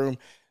guys in the room,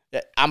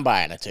 I'm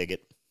buying a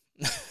ticket.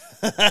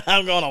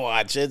 I'm going to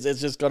watch. It's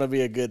just going to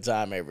be a good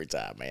time every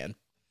time, man.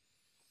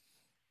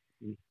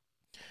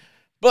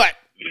 But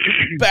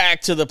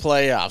back to the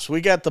playoffs. We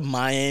got the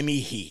Miami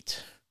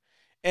Heat,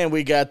 and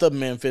we got the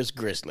Memphis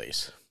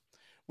Grizzlies.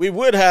 We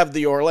would have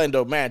the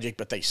Orlando Magic,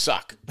 but they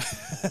suck.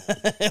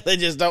 They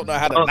just don't know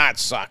how to not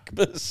suck.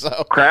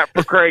 So crap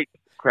for crepes.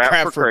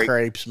 Crap for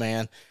crepes,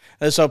 man.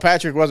 And so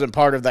Patrick wasn't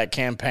part of that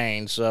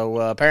campaign. So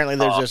apparently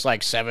there's this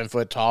like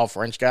 7-foot-tall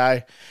French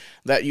guy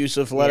that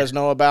Yusuf let us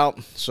know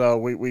about. So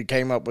we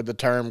came up with the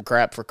term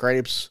crap for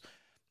crepes,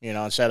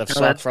 instead of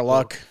suck for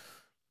luck.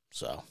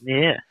 So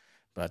yeah.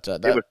 But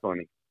it was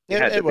funny.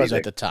 It was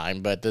at the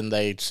time, but then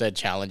they said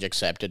challenge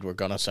accepted. We're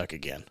going to suck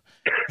again.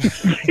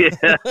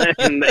 Yeah,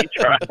 and they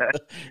try.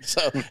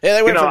 So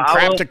they went You know, from I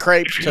crap will- to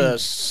crepes to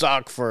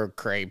suck for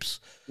crepes.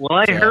 Well,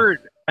 I So- heard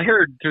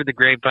through the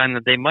grapevine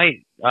that they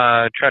might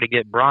try to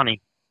get Bronny.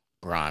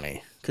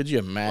 Bronny. Could you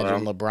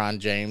imagine LeBron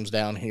James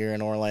down here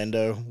in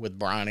Orlando with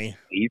Bronny?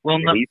 He's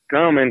no-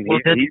 coming. well,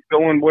 He's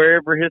going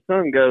wherever his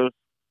son goes.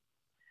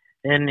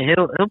 And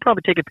he'll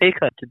probably take a pay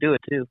cut to do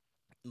it too.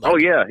 Oh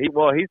yeah, he's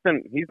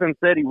been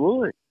said he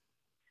would.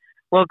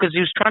 Well, because he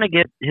was trying to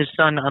get his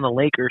son on the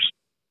Lakers,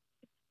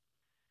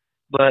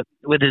 but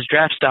with his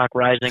draft stock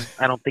rising,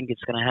 I don't think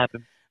it's going to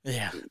happen.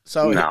 Yeah.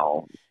 So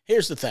No.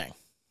 here's the thing.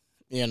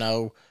 You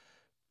know,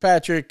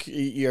 Patrick,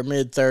 you're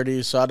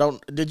mid-30s, so I don't.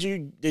 Did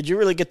you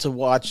really get to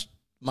watch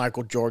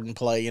Michael Jordan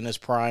play in his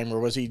prime, or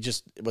was he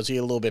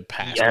a little bit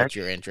past Yes. what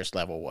your interest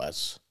level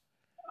was?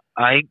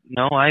 I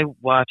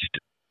watched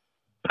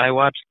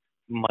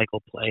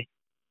Michael play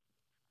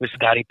with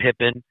Scottie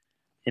Pippen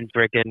and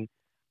frickin'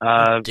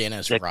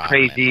 Dennis the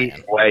Rodman, crazy.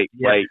 man. Wait.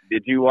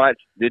 Did you watch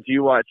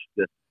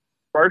the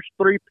first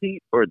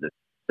three-peat or the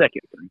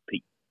second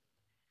three-peat?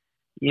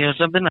 You know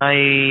something?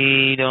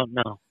 I don't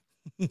know.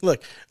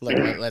 Look,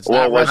 let's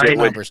Well, not rush was the it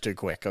with- numbers too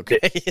quick, okay?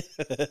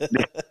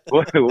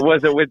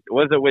 was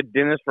it with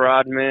Dennis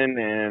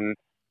Rodman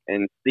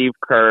and Steve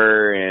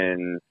Kerr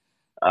and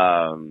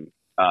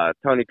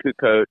Tony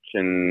Kukoc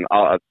and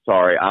I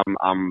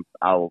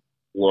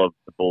love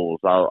the Bulls.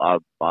 I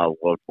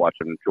loved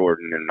watching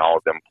Jordan and all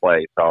of them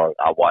play. So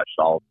I watched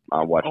all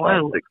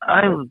six.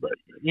 I loved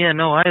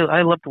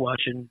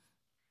watching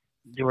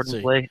Jordan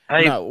See, play.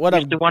 I no, what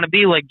used to want to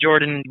be like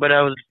Jordan, but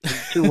I was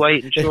too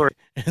white and short.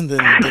 And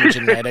then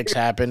genetics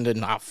happened,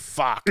 and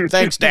fuck.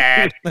 Thanks,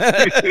 Dad.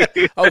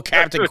 Oh,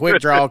 Captain Quick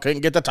Draw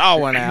couldn't get the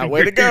tall one out.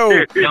 Way to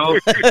go. No,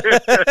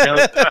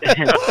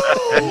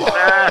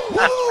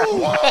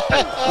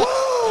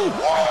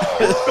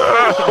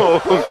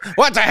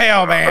 What the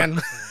hell, man?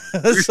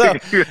 So,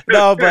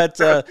 no, but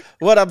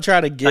what I'm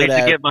trying to I get used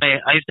at.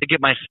 to get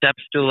my step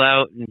stool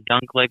out and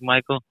dunk like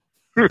Michael.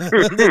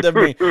 I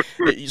mean,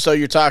 so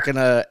you're talking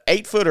a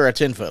 8-foot or a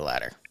 10-foot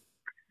ladder?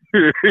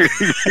 Hey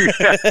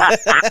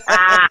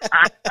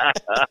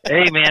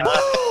man,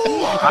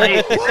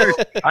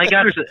 I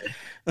got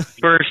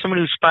for someone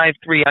who's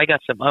 5'3", I got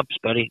some ups,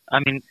 buddy. I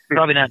mean,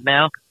 probably not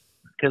now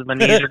because my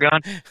knees are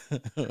gone.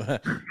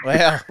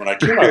 Well, When I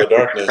came out of the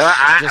darkness,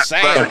 just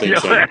saying. something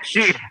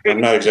changed.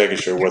 I'm not exactly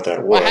sure what that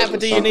was. What happened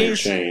but to your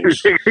something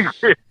knees?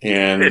 changed.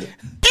 And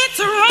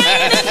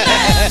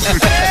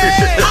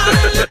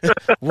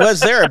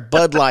Was there a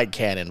Bud Light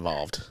can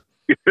involved?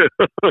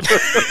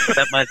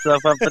 Set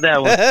myself up for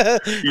that one.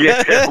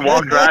 Yeah,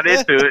 walked right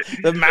into it.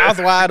 The mouth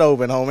wide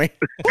open, homie.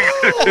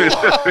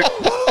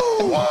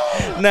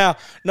 Now,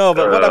 no,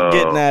 but what I'm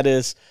getting at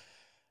is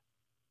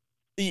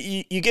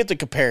you get the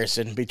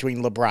comparison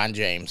between LeBron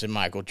James and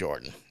Michael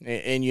Jordan.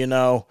 And you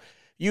know,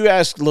 you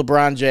ask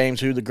LeBron James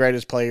who the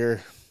greatest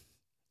player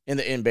in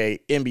the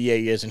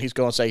NBA is, and he's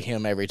going to say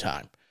him every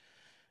time.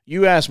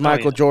 You ask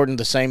Michael Jordan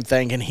the same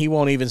thing, and he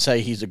won't even say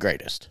he's the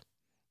greatest.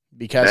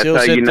 Because That's he'll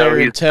how sit you know there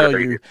and he's tell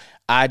great. you,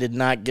 I did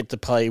not get to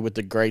play with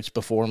the greats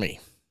before me.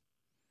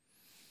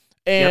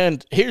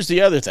 And here's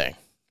the other thing.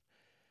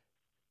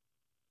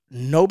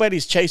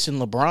 Nobody's chasing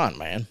LeBron,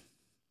 man.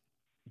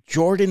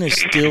 Jordan is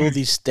still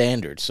the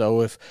standard.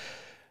 So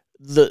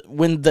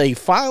when they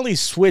finally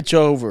switch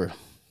over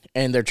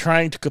and they're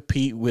trying to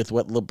compete with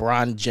what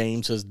LeBron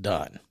James has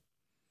done,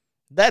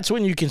 that's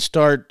when you can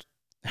start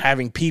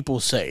having people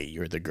say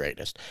you're the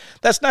greatest.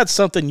 That's not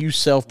something you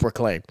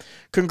self-proclaim.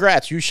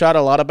 Congrats, you shot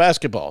a lot of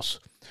basketballs.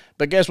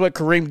 But guess what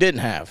Kareem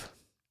didn't have?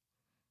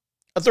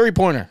 A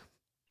three-pointer.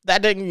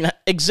 That didn't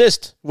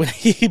exist when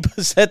he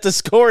set the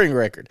scoring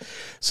record.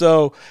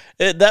 So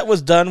that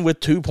was done with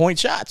 2-point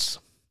shots.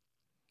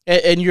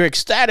 And you're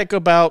ecstatic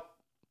about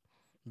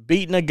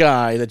beating a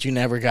guy that you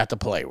never got to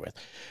play with.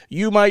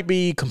 You might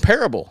be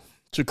comparable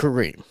to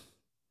Kareem.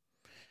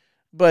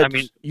 But I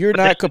mean, you're but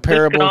not this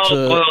comparable could all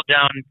to... boil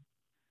down.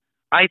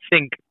 I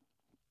think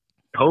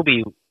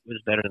Kobe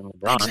was better than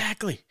LeBron.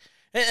 Exactly.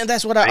 And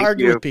that's what I Thank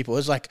argue you. with people.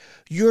 It's like,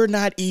 you're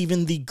not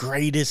even the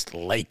greatest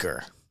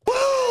Laker.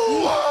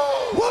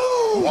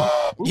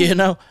 You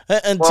know,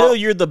 until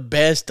you're the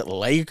best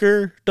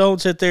Laker, don't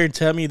sit there and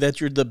tell me that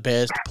you're the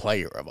best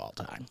player of all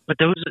time. But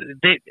the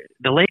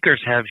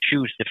Lakers have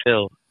shoes to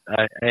fill,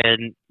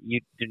 and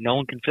no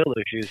one can fill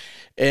those shoes.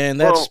 And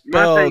that's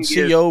Well, my thing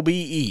spelled is-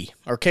 COBE,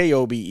 or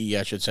KOBE,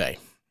 I should say.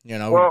 You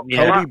know, Well, Kobe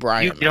yeah,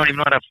 Bryant. You don't even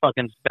know how to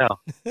fucking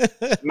spell.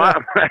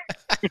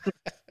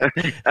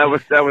 that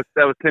was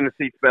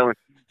Tennessee spelling.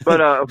 But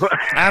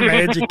I'm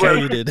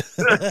educated.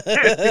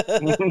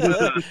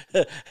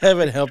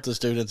 Haven't helped the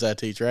students I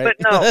teach, right? But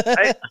no,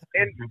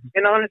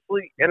 and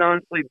honestly,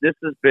 this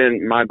has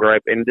been my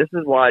gripe, and this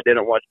is why I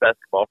didn't watch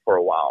basketball for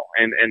a while.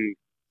 And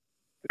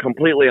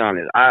completely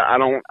honest,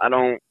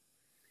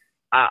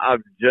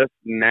 I've just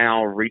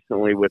now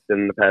recently,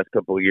 within the past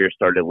couple of years,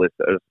 started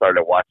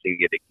watching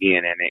it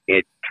again, and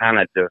it kind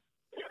of just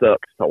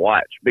sucks to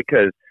watch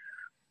because,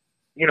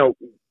 you know,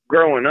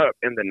 growing up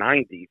in the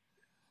 '90s,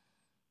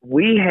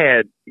 you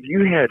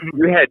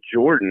had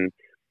Jordan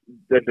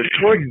the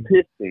Detroit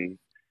Pistons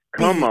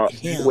come up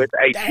with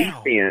a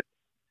defense.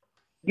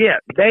 Yeah,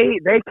 they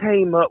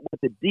came up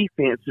with a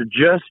defense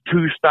just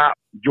to stop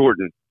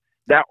Jordan.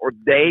 That or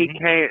they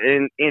came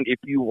and if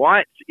you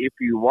watch,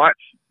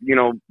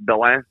 The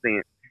Last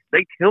Dance,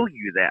 they tell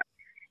you that.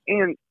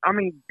 And I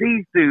mean,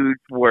 these dudes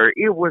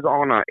it was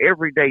on a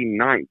everyday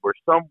night where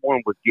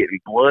someone was getting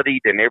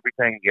bloodied and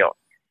everything else.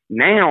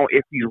 Now,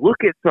 if you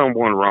look at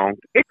someone wrong,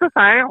 it's a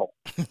foul.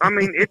 I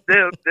mean,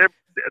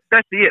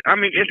 that's it. I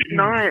mean, it's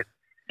not.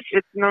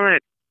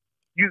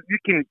 You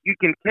can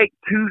take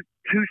two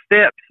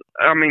steps.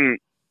 I mean,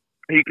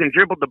 you can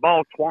dribble the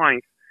ball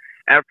twice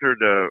after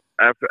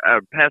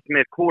past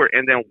midcourt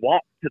and then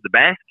walk to the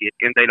basket,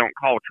 and they don't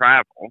call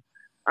travel.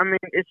 I mean,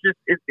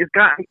 it's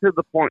gotten to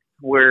the point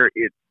where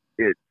it's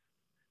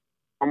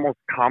almost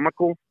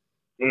comical,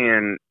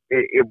 and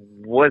it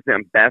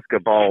wasn't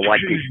basketball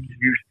like it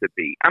used to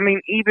be. I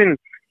mean, even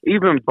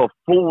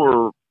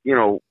before,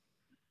 when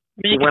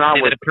I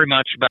was pretty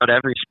much about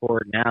every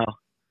sport now.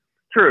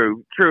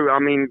 True. I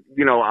mean,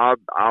 I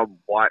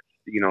watched,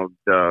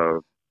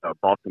 the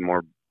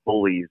Baltimore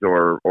Bullies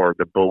or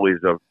the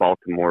Bullies of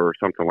Baltimore or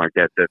something like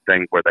that. The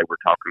thing where they were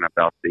talking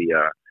about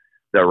the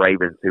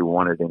Ravens who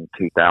won it in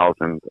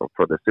 2000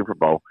 for the Super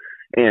Bowl,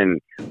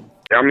 and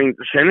I mean,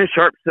 Shannon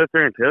Sharp sits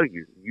there and tell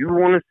you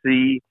want to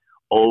see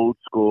old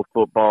school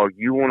football.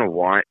 You want to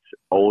watch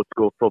old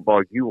school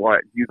football. You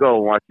go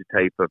and watch the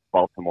tape of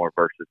Baltimore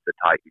versus the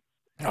Titans.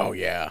 Oh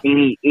yeah.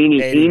 Any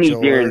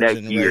during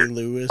that year.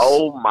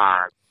 Oh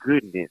my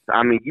goodness.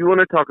 I mean, you want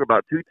to talk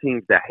about two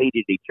teams that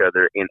hated each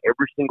other, and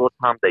every single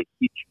time they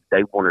hit you,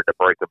 they wanted to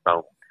break a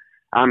bone.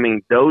 I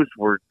mean, those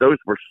were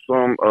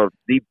some of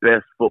the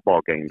best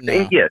football games. No.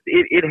 And yes,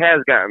 it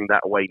has gotten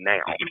that way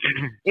now.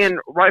 And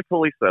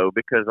rightfully so,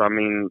 because I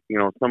mean,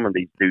 some of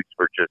these dudes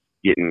were just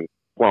getting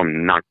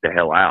knocked the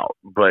hell out.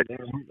 But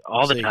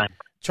all the time.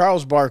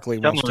 Charles Barkley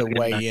wants to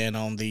weigh in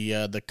on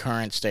the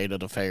current state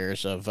of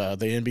affairs of the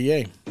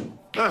NBA.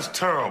 That's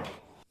terrible.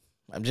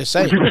 I'm just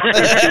saying.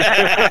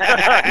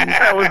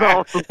 That was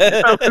awesome.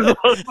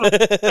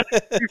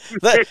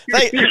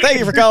 Thank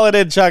you for calling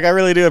in, Chuck. I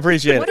really do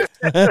appreciate it.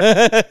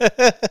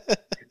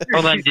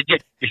 Hold on, did you?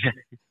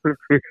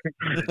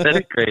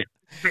 That's great.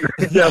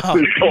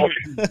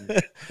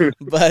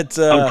 But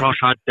I'm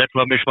cross-eyed. That's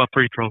what makes my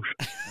free throws.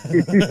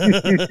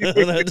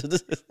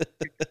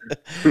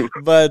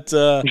 But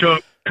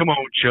Chuck, come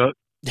on, Chuck.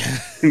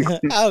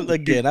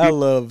 I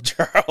love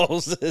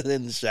Charles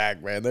and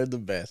Shaq, man. They're the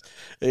best,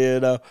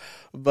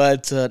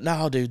 But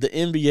no, dude, the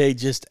NBA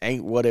just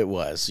ain't what it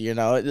was.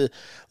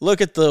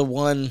 Look at the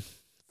one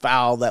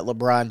foul that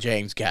LeBron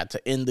James got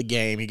to end the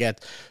game. He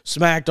got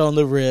smacked on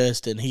the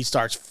wrist, and he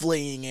starts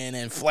fleeing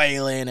and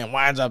flailing and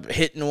winds up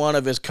hitting one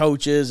of his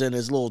coaches and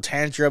his little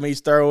tantrum he's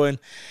throwing.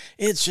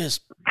 It's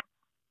just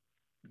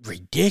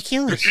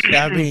ridiculous.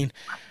 I mean,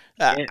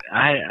 I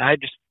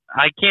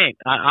can't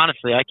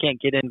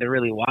get into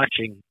really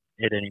watching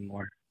it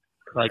anymore.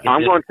 Like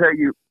I'm going to tell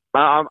you,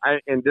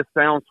 and this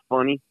sounds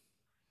funny,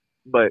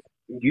 but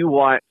you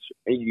watch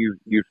and you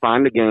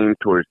find a game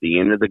towards the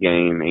end of the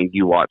game, and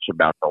you watch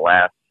about the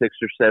last 6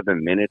 or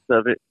 7 minutes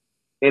of it,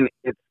 and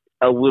it's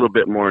a little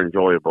bit more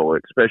enjoyable,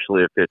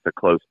 especially if it's a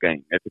close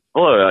game. If it's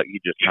blowout,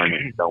 you just kind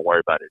of don't worry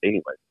about it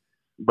anyway.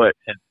 But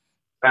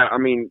I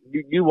mean,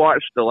 you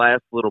watch the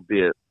last little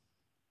bit,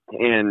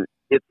 and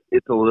it's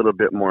a little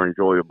bit more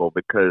enjoyable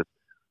because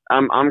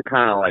I'm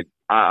kind of like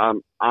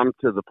I'm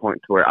to the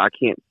point to where I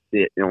can't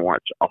sit and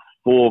watch a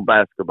full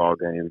basketball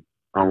game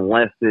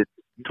unless it's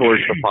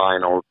towards the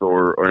finals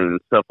or and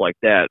stuff like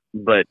that.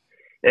 But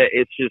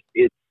it's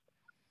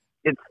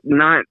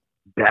not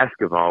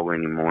basketball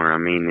anymore. I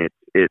mean,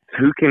 it's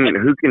who can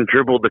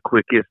dribble the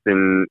quickest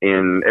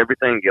and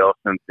everything else,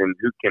 and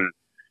who can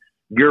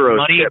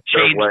Euro step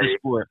their way. The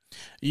sport.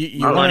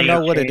 You want to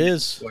know what it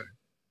is?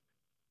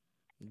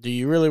 Do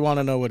you really want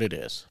to know what it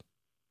is?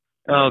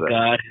 Oh,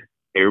 God.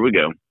 Here we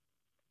go.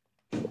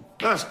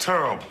 That's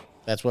terrible.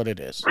 That's what it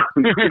is.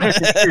 I'm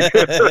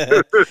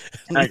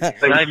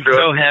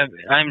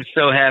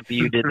so happy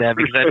you did that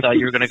because I thought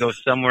you were going to go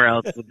somewhere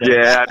else with that.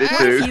 Yeah, I did too.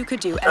 What if you could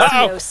do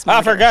SEO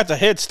smarter? I forgot to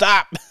hit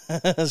stop.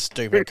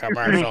 Stupid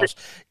commercials.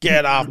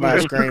 Get off my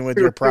screen with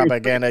your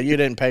propaganda. You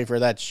didn't pay for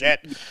that shit.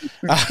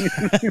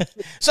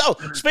 So,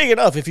 speaking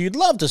of, if you'd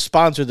love to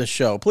sponsor the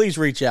show, please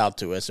reach out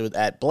to us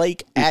at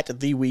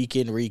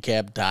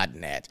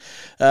blake@theweekendrecap.net.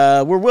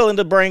 We're willing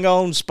to bring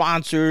on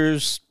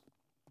sponsors,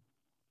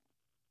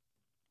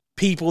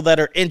 people that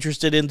are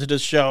interested into the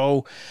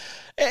show,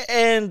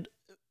 and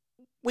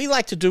we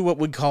like to do what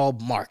we call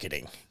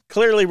marketing.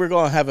 Clearly, we're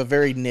going to have a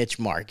very niche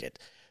market.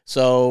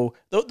 So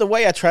the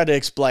way I try to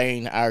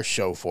explain our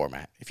show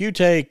format, if you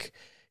take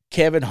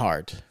Kevin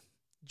Hart,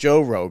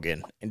 Joe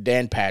Rogan, and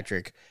Dan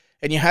Patrick,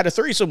 and you had a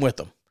threesome with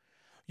them,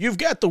 you've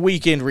got the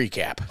weekend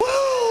recap.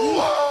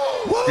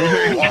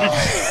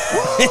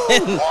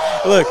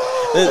 Look,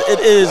 it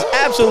is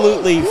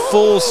absolutely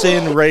full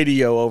send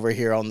radio over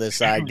here on this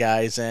side,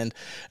 guys. And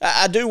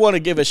I do want to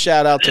give a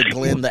shout out to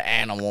Glenn the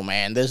Animal,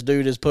 man. This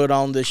dude has put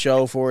on this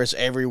show for us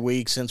every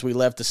week since we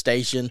left the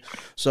station.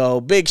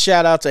 So big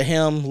shout out to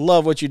him.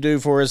 Love what you do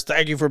for us.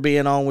 Thank you for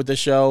being on with the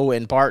show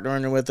and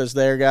partnering with us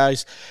there,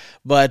 guys.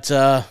 But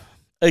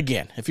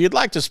again, if you'd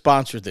like to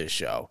sponsor this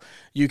show,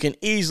 you can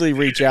easily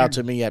reach out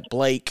to me at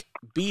Blake,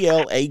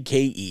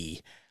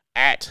 BLAKE,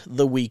 at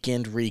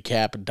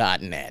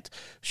theweekendrecap.net.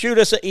 Shoot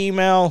us an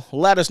email.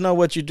 Let us know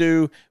what you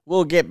do.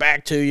 We'll get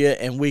back to you,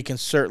 and we can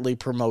certainly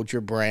promote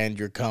your brand,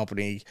 your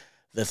company,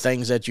 the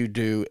things that you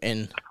do,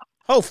 and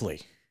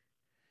hopefully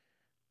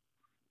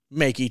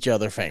make each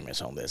other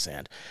famous on this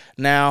end.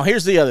 Now,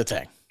 here's the other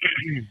thing.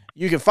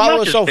 You can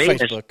follow us on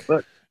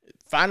Facebook.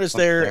 Find us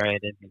there.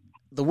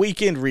 The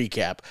Weekend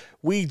Recap.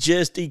 We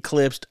just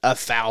eclipsed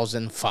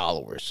 1,000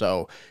 followers.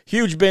 So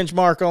huge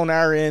benchmark on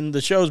our end.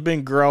 The show's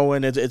been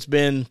growing. It's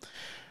been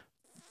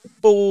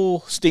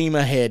full steam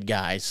ahead,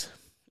 guys.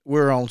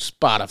 We're on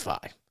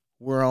Spotify.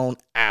 We're on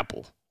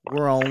Apple.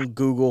 We're on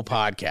Google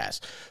Podcasts.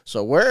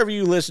 So wherever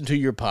you listen to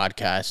your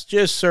podcast,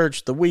 just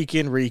search The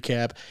Weekend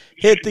Recap.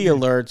 Hit the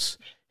alerts.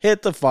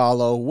 Hit the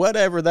follow,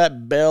 whatever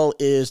that bell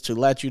is to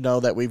let you know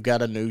that we've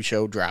got a new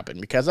show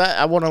dropping. Because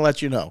I want to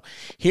let you know,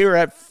 here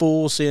at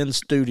Full Send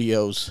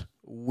Studios,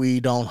 we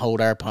don't hold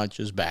our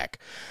punches back.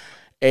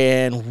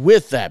 And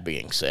with that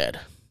being said,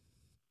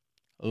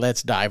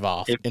 let's dive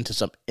off into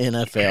some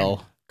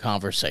NFL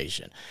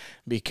conversation.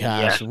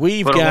 Because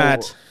we've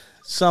got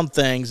some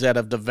things that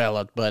have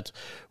developed, but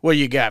what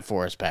you got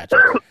for us,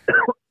 Patrick?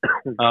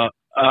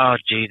 Oh,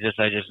 Jesus,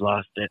 I just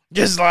lost it.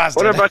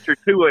 What about your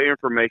Tua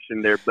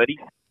information there, buddy?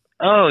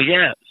 Oh,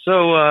 yeah.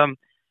 So I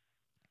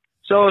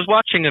was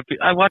watching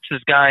I watched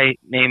this guy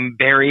named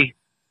Barry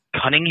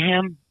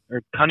Cunningham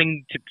or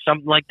something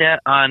like that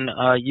on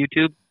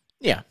YouTube.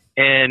 Yeah.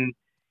 And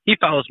he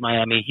follows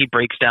Miami. He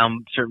breaks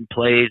down certain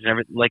plays and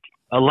everything, like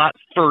a lot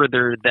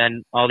further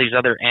than all these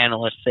other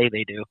analysts say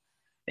they do.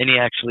 And he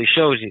actually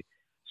shows you.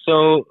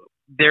 So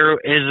there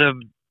is a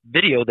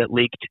video that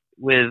leaked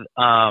with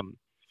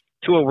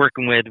Tua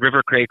working with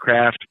River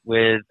Craycraft,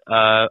 with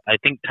I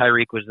think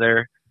Tyreek was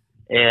there,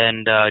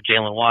 and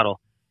Jalen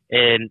Waddle,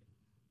 and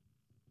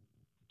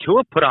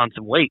Tua put on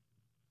some weight.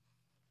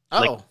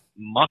 Like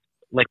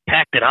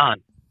packed it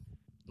on.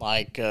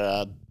 Like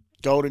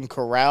Golden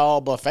Corral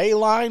buffet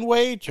line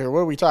weight, or what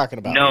are we talking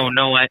about? No,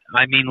 I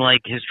mean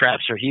like his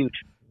traps are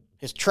huge.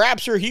 His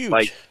traps are huge.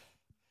 Like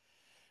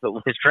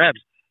his traps.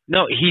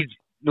 No, he's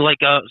like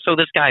so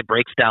this guy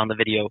breaks down the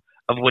video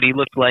of what he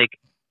looked like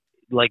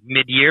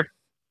mid-year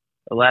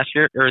last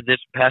year or this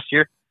past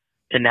year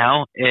to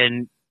now,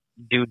 and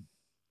dude's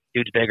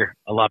bigger,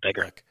 a lot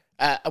bigger. Look,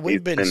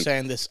 we've been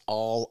saying this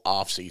all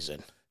off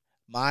season.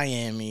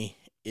 Miami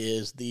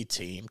is the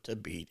team to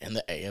beat in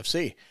the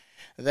AFC.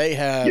 They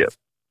have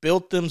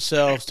built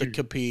themselves to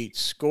compete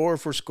score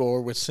for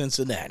score with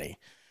Cincinnati,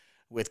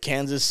 with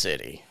Kansas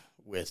City,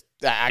 with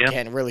I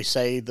can't really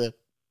say the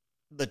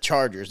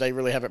Chargers. They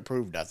really haven't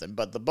proved nothing,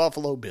 but the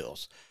Buffalo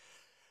Bills.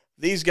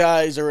 These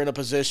guys are in a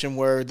position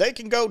where they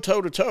can go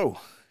toe-to-toe.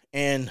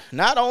 And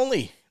not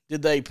only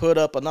did they put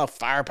up enough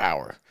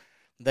firepower,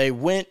 they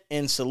went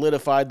and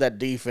solidified that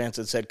defense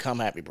and said,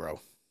 come at me,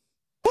 bro.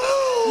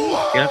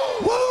 Yep.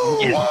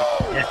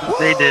 Yes,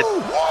 they did.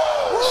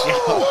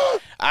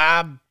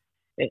 And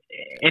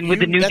with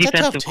the new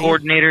defensive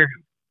coordinator,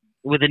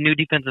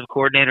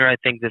 I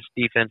think this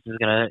defense is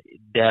going to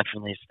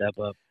definitely step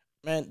up.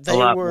 Man, they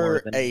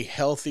were a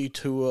healthy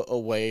Tua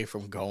away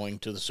from going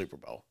to the Super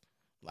Bowl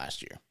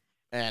last year.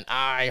 And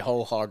I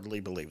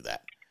wholeheartedly believe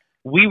that.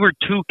 We were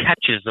 2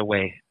 catches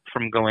away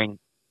from going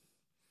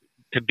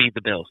to beat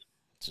the Bills.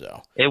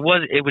 So it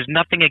was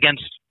nothing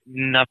against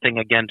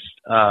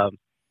oh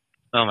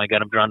my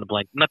God, I'm drawing the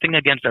blank. Nothing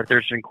against our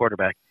third string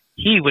quarterback.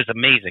 He was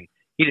amazing.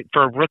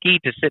 For a rookie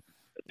to sit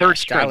third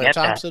string. Skylar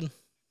Thompson?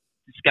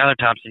 Skylar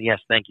Thompson,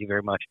 yes, thank you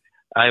very much.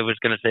 I was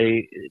going to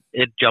say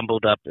it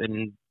jumbled up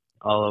and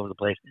all over the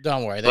place.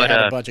 Don't worry, they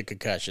had a bunch of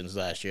concussions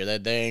last year.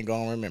 They ain't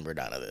going to remember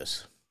none of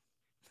this.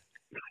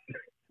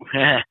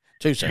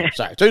 Too soon.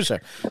 Sorry.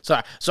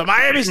 So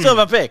Miami's still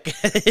a pick.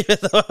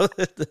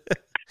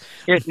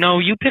 No,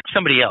 you pick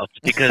somebody else,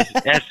 because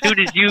as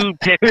soon as you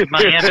picked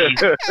Miami,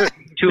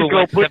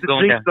 Tua kept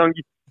going down.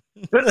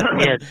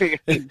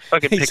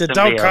 He said,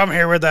 "Don't come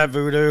here with that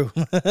voodoo."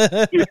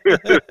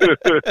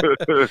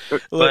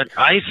 But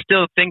I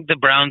still think the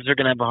Browns are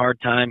going to have a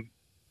hard time.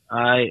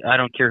 I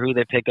don't care who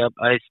they pick up.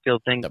 I still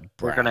think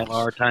we're going to have a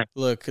hard time.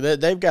 Look,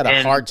 they've got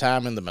a hard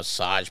time in the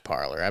massage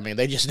parlor. I mean,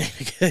 they just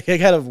they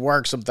got to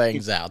work some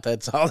things out.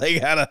 That's all they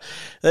got to.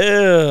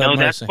 No,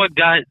 that's what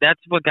got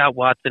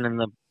Watson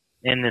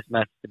in this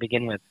mess to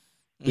begin with.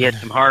 He had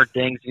some hard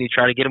things, and he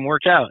tried to get them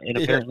worked out. And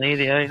apparently,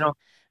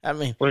 I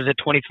mean, what is it,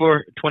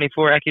 24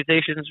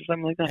 accusations or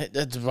something like that?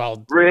 that's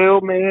well. Real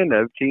man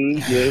of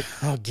genius.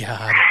 Oh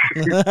God.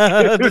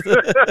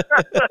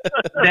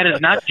 That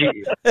is not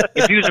genius.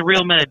 If he was a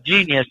real man of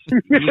genius, he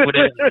would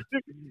have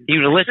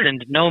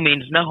listened. No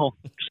means no.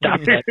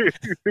 Stop that.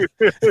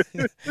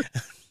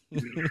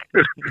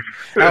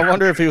 I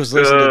wonder if he was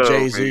listening to Oh,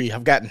 Jay-Z.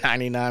 I've got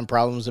 99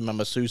 problems and my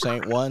masseuse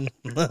ain't one.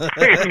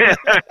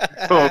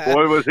 Oh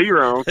boy, was he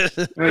wrong.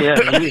 Oh, yeah,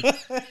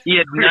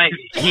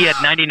 he had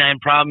 99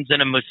 problems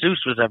and a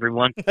masseuse was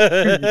everyone.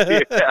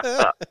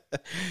 Yeah.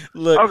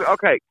 Look,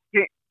 Okay.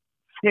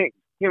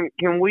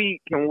 Can we?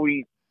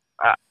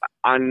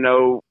 I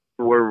know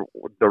where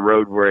the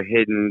road we're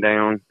heading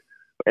down,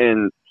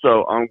 and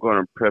so I'm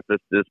going to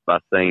preface this by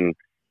saying,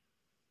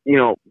 you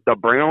know, the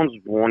Browns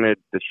wanted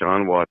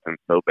Deshaun Watson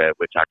so bad,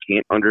 which I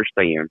can't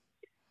understand.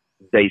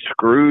 They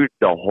screwed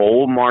the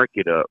whole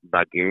market up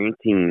by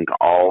guaranteeing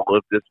all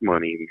of this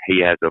money.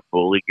 He has a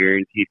fully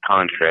guaranteed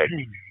contract,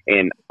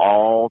 and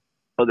all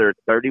other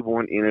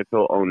 31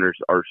 NFL owners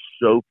are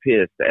so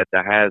pissed at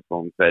the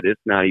Haslam's that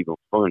it's not even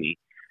funny.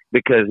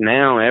 Because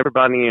now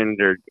everybody and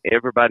their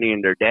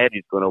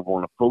daddy's going to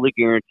want a fully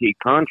guaranteed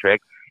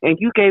contract, and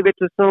you gave it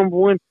to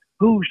someone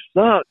who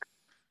sucks,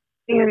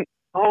 and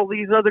all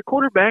these other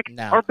quarterbacks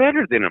No. are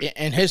better than him.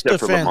 in his Except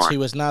for defense, Lamar. he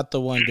was not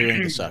the one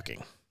doing the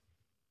sucking.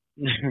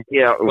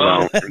 Yeah,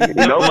 well,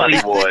 nobody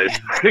was.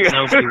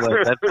 Nobody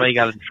was. That's why he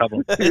got in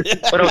trouble.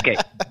 But okay,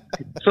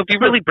 so if you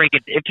really break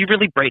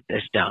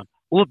this down,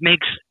 what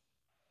makes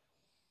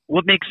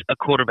a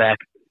quarterback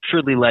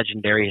truly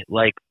legendary?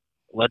 Like,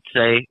 let's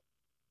say,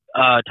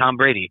 Tom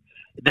Brady.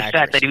 The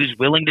fact that he was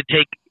willing to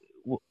take,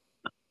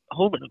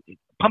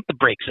 pump the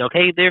brakes,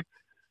 okay? There.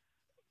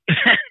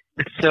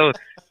 So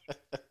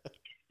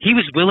he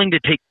was willing to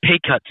take pay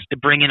cuts to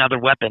bring in other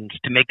weapons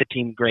to make the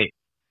team great.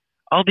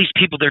 All these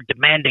people, they're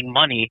demanding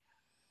money.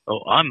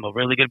 Oh, I'm a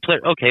really good player.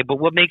 Okay, but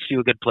what makes you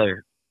a good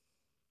player?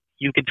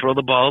 You can throw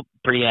the ball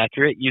pretty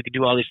accurate. You can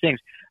do all these things,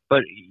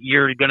 but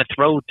you're going to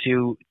throw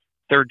to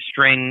third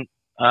string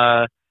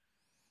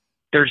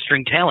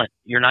talent.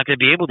 You're not going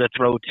to be able to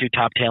throw to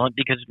top talent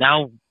because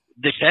now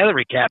the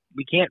salary cap,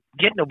 we can't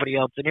get nobody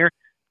else in here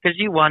because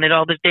you wanted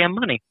all this damn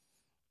money.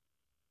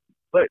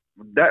 But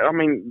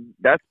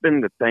that's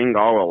been the thing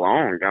all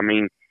along. I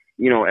mean,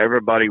 you know,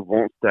 everybody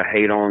wants to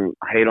hate on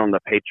the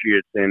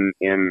Patriots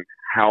and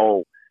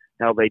how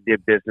they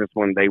did business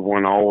when they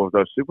won all of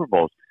those Super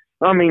Bowls.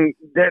 I mean,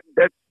 that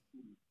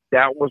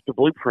was the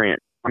blueprint.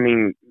 I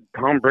mean,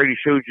 Tom Brady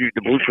showed you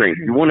the blueprint.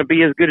 You want to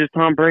be as good as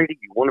Tom Brady?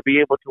 You want to be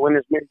able to win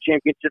as many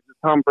championships as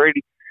Tom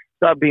Brady?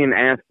 Stop being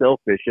as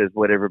selfish as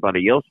what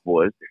everybody else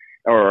was,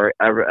 or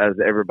as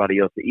everybody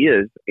else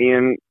is,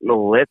 and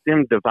let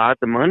them divide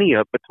the money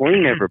up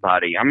between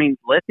everybody. I mean,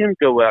 let them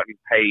go out and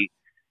pay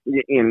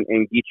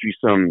and get you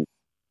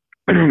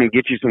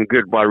some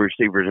good wide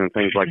receivers and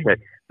things like that.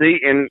 See,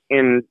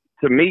 and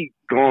to me,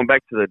 going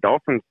back to the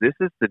Dolphins, this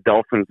is the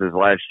Dolphins'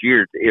 last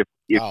year. If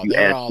you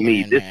ask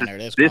me, this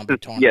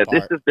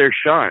is their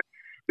shot,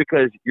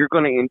 because you're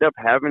going to end up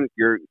having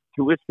your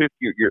Tua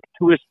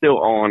is still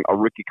on a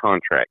rookie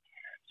contract,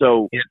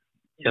 so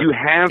you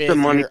have the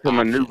money to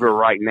maneuver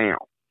right now.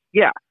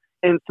 Yeah,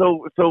 and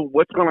so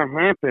what's going to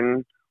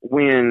happen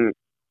when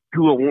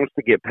Tua wants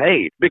to get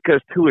paid?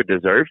 Because Tua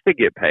deserves to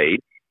get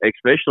paid,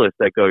 especially if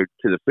they go to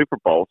the Super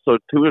Bowl. So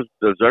Tua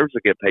deserves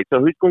to get paid. So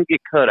who's going to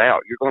get cut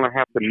out? You're going to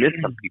have to miss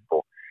some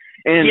people.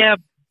 And yeah,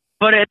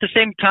 but at the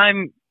same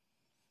time,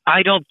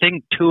 I don't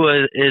think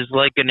Tua is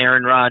like an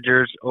Aaron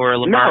Rodgers or a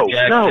Lamar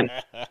Jackson.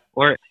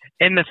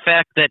 And the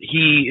fact that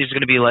he is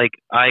going to be like,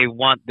 I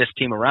want this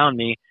team around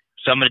me,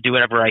 so I'm going to do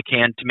whatever I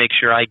can to make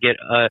sure I get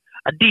a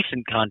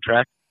decent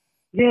contract.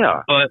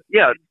 Yeah. But,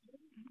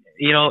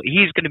 you know,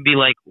 he's going to be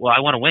like, well,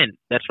 I want to win.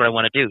 That's what I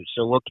want to do.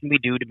 So what can we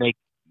do to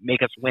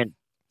make us win?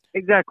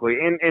 Exactly.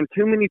 And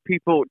too many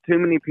people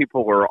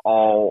are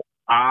all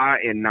I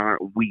and not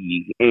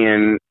we.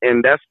 And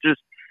that's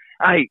just,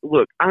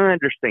 look, I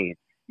understand.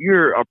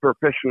 You're a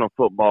professional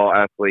football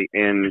athlete,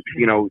 and,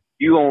 you know,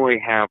 you only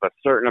have a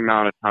certain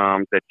amount of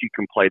time that you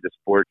can play the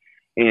sport,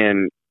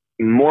 and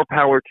more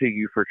power to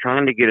you for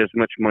trying to get as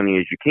much money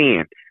as you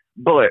can.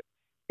 But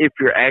if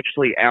you're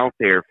actually out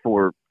there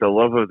for the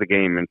love of the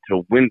game and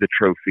to win the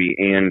trophy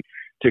and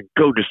to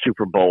go to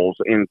Super Bowls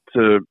and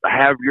to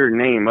have your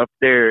name up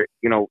there,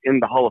 you know, in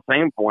the Hall of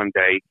Fame one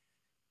day,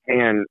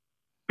 and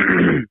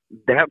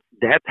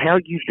that's how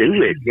you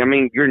do it. I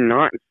mean, you're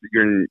not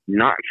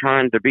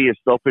trying to be as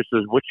selfish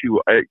as what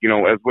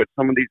as what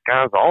some of these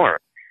guys are.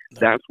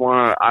 That's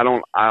why I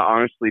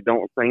honestly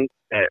don't think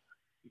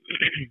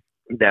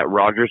that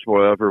Rodgers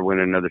will ever win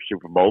another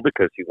Super Bowl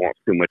because he wants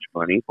too much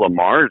money.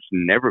 Lamar's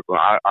never going.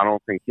 I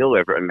don't think he'll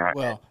ever.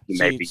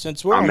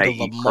 Since we're on the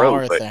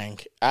Lamar thing,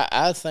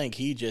 I think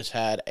he just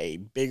had a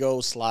big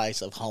old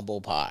slice of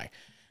humble pie,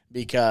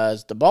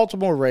 because the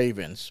Baltimore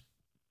Ravens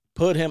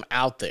put him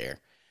out there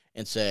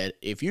and said,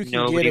 if you can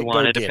get it,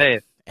 go get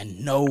it.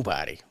 And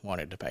nobody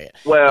wanted to pay it.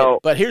 Well,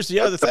 but here's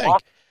the other thing.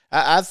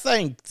 I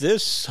think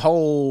this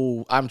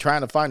whole I'm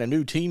trying to find a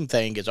new team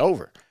thing is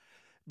over.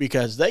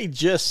 because they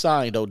just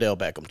signed Odell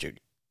Beckham Jr.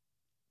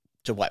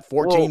 to what,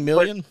 $14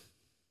 million?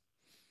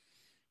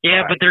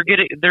 Yeah, but they're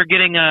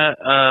getting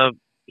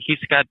he's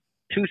got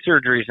 2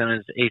 surgeries on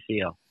his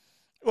ACL.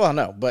 Well,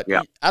 no, but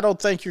I don't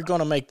think you're going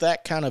to make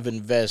that kind of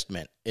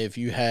investment if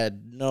you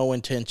had no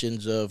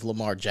intentions of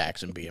Lamar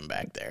Jackson being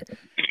back there.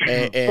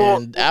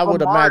 And I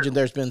would imagine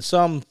there's been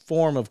some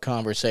form of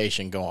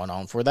conversation going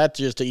on for that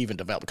just to even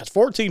develop, because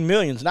 $14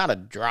 million is not a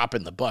drop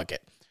in the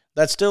bucket.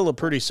 That's still a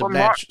pretty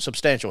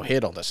substantial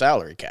hit on the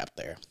salary cap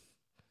there.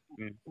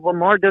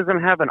 Lamar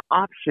doesn't have an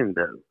option,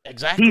 though.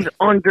 Exactly. He's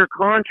under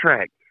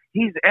contract.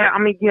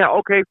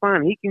 Okay,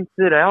 fine. He can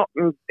sit out,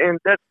 and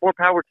that's more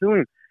power to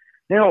him.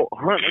 Hell,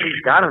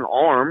 Huntley's got an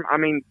arm.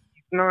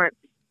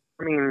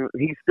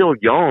 He's still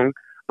young,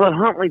 but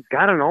Huntley's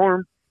got an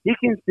arm. He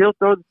can still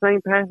throw the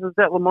same passes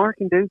that Lamar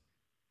can do.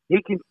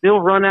 He can still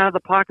run out of the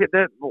pocket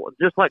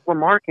just like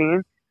Lamar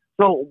can.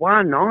 So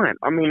why not?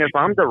 If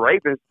I'm the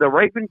Ravens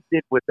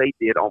did what they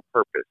did on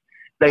purpose.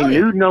 They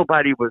knew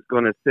nobody was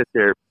going to sit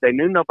there. They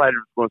knew nobody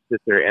was going to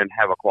sit there and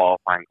have a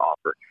qualifying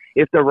offer.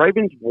 If the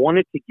Ravens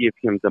wanted to give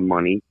him the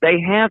money, they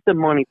have the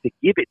money to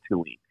give it to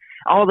him.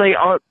 All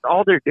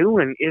they're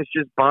doing is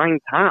just buying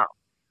time.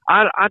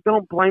 I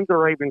don't blame the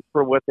Ravens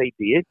for what they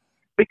did,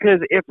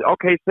 because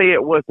say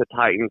it was the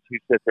Titans who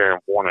sit there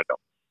and wanted them.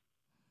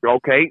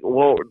 Okay,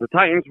 well, the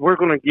Titans, we're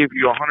going to give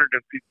you $150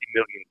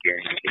 million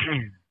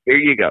guarantee. Here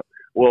you go.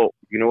 Well,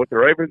 you know what the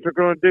Ravens are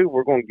going to do?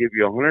 We're going to give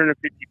you $150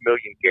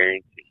 million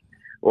guarantee.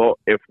 Well,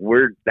 if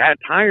we're that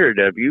tired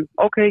of you,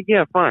 okay,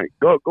 yeah, fine.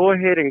 Go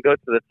ahead and go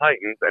to the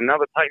Titans. And now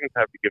the Titans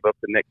have to give up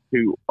the next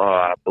 2,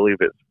 I believe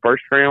it's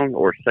first round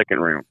or second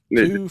round.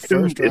 2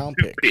 first-round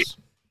picks.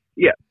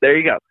 Yeah, there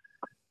you go.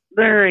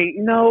 There ain't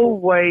no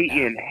way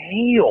in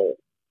hell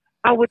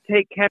I would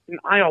take Captain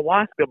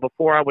Ayahuasca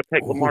before I would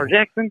take Lamar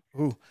Jackson.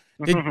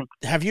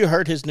 Have you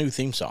heard his new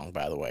theme song,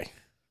 by the way?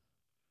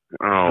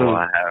 Oh,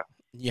 I have.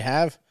 You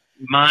have?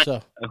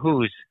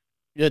 Whose?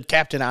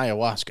 Captain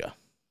Ayahuasca.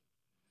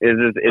 Is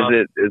it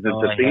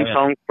the theme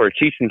song for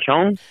Cheech and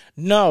Chong?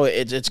 No,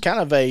 it's kind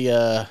of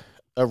a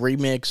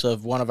remix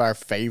of one of our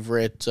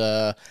favorite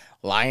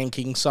Lion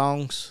King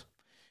songs.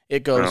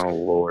 It goes, "Oh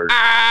Lord,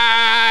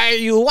 Ayahuasca,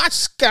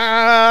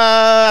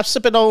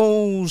 sipping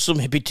on some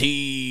hippie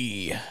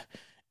tea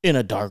in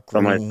a dark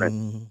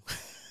room."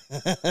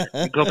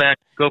 Go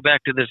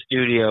back to the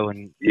studio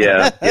and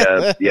yeah.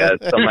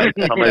 Somebody's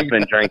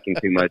been drinking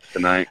too much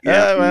tonight.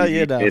 Yeah, well,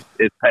 you know,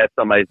 it's past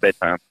somebody's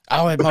bedtime.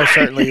 Oh, it most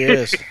certainly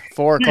is.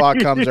 4 o'clock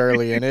comes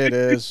early, and it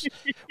is.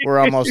 We're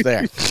almost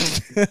there.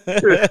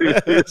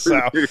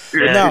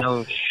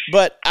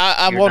 But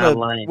I want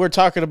to. We're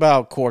talking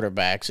about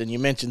quarterbacks, and you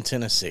mentioned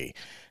Tennessee.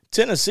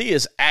 Tennessee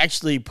has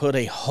actually put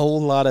a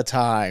whole lot of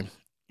time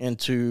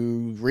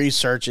into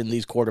researching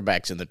these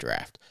quarterbacks in the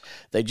draft.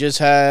 They just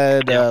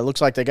had,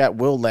 looks like they got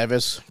Will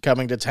Levis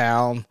coming to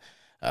town.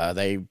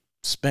 They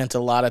spent a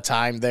lot of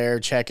time there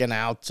checking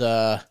out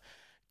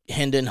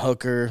Hendon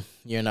Hooker,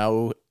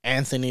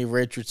 Anthony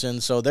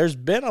Richardson. So there's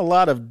been a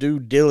lot of due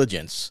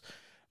diligence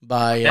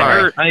by. I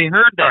heard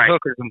that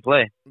Hooker can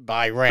play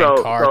by Rand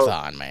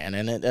Carthon, man,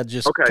 and it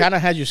just kind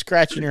of has you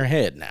scratching your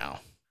head now.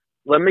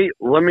 Let me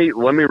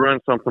run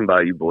something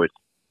by you, boys.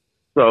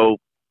 So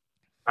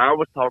I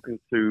was talking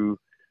to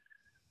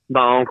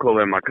my uncle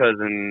and my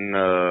cousin.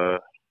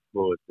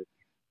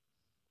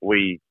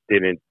 We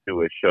didn't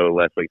do a show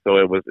last week, so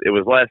it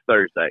was last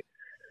Thursday.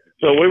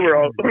 So we were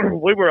all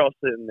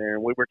sitting there,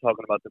 and we were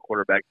talking about the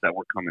quarterbacks that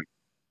were coming.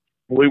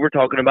 We were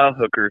talking about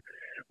Hooker,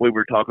 we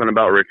were talking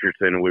about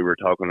Richardson, and we were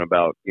talking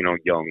about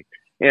Young.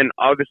 And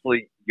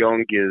obviously,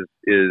 Young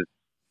is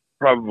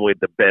probably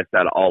the best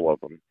out of all of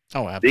them.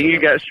 Oh, absolutely. Then you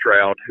got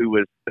Stroud, who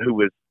was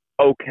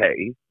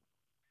okay.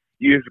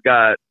 You've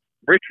got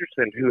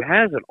Richardson, who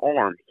has an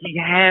arm. He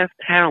has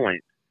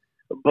talent.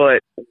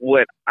 But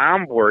what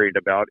I'm worried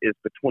about is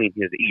between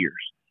his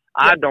ears.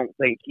 I don't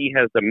think he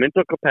has the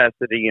mental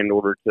capacity in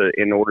order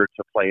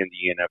to play in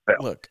the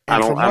NFL. Look,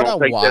 from what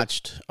I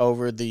watched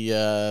over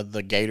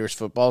the Gators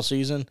football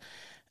season,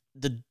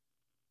 the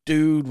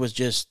dude was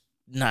just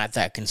not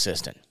that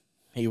consistent.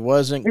 He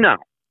wasn't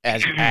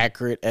as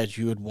accurate as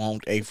you would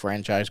want a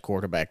franchise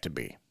quarterback to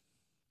be.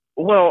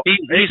 Well,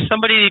 he's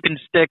somebody you can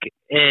stick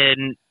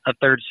in a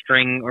third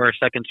string or a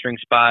second string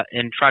spot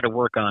and try to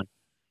work on.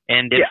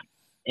 And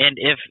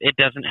if it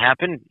doesn't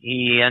happen,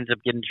 he ends up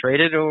getting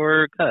traded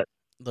or cut.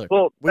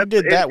 Look, we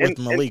did that with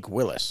Malik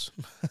Willis.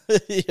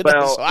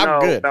 So I'm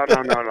good.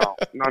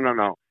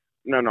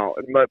 No.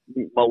 But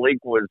Malik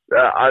was.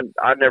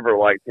 I never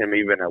liked him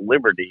even at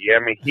Liberty. I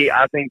mean,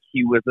 I think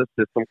he was a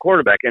system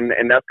quarterback, and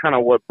that's kind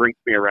of what brings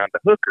me around to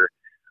Hooker.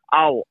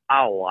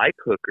 I like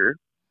Hooker.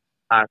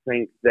 I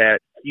think that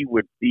he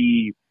would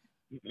be,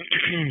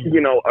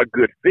 a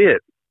good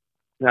fit.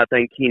 I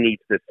think he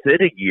needs to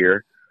sit a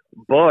year.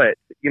 But,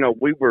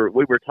 we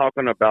were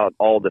talking about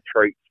all the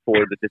traits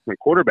for the different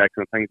quarterbacks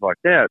and things like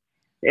that.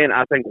 And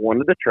I think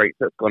one of the traits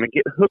that's going to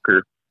get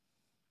Hooker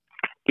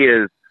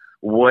is,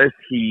 was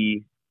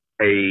he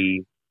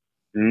a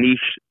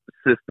niche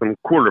system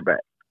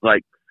quarterback?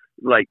 Like,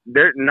 like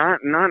they're not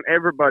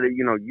everybody.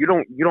 You know, you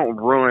don't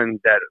run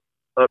that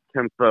up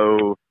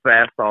tempo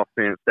fast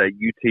offense that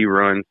UT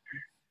runs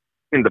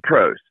in the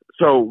pros.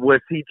 So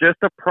was he just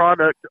a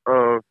product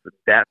of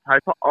that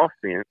type of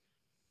offense,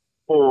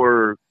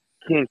 or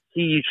can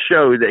he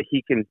show that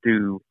he can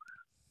do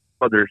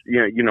others?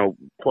 You know,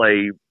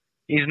 play.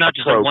 He's not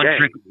just a one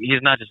trick.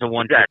 He's not just a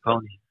one trick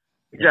pony.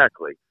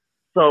 Exactly.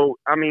 So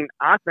I mean,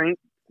 I think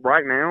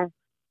right now,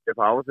 if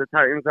I was the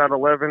Titans at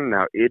 11,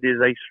 now it is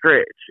a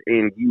stretch,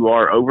 and you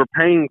are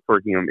overpaying for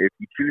him if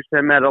you choose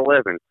him at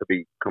 11. To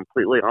be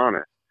completely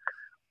honest,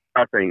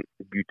 I think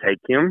you take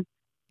him,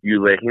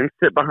 you let him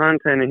sit behind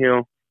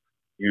Tannehill,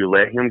 you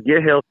let him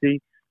get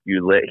healthy,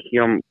 you let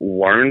him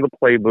learn the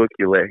playbook,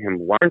 you let him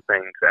learn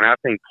things, and I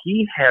think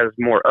he has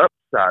more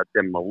upside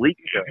than Malik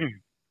does.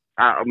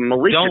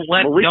 Don't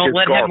let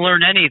him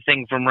learn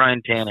anything from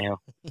Ryan Tannehill.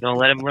 Don't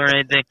let him learn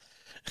anything.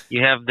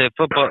 You have the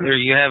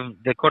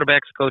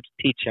quarterback's coach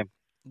teach him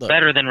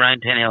better than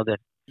Ryan Tannehill did.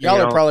 Y'all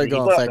are probably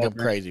going to think I'm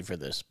crazy for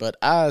this, but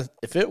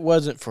if it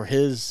wasn't for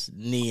his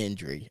knee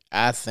injury,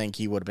 I think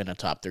he would have been a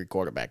top 3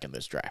 quarterback in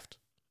this draft.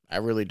 I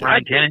really do.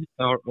 Ryan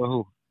Tannehill or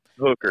who?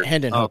 Hooker.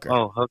 Hendon Hooker.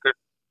 Oh, Hooker.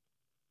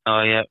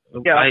 Oh, yeah.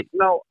 Yeah,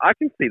 I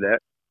can see that.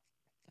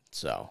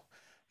 So,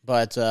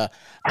 but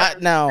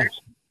now...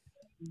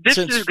 This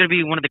is going to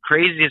be one of the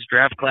craziest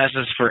draft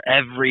classes for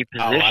every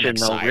position,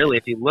 though. Really,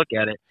 if you look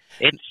at it,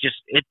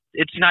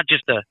 it's not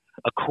just a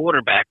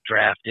quarterback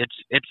draft.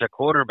 It's a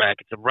quarterback.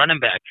 It's a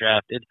running back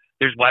draft.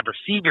 There's wide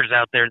receivers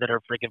out there that are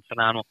freaking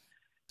phenomenal.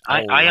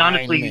 I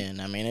honestly,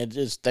 I mean,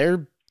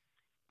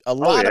 a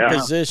lot of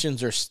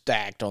positions are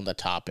stacked on the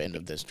top end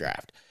of this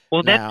draft.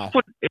 Well, that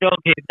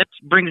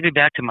brings me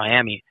back to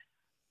Miami.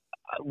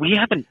 We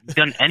haven't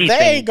done anything.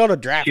 They ain't going to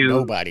draft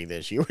nobody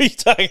this year. What are you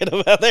talking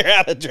about? They're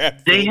out of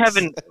draft. They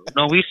haven't.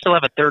 No, we still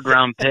have a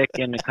 3rd-round pick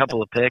and a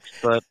couple of picks,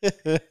 but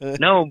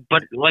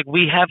like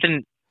we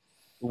haven't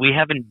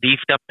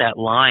beefed up that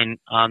line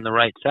on the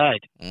right side.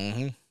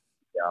 Mm-hmm.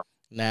 Yeah.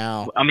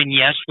 Now, I mean,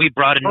 yes, we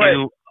brought a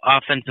new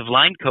offensive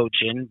line coach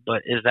in,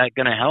 but is that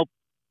going to help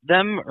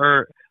them,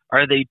 or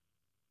are they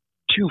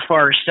too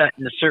far set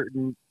in a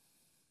certain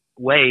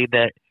way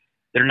that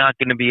they're not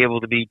going to be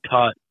able to be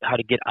taught how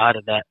to get out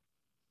of that?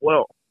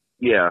 Well,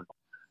 yeah,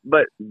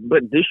 but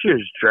this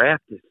year's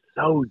draft is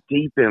so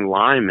deep in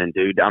linemen,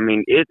 dude. I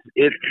mean, it's.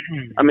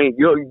 I mean,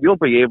 you'll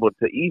be able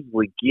to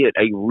easily get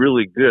a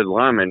really good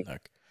lineman,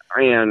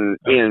 in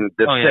the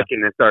 2nd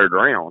and 3rd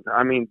round.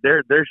 I mean,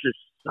 there's just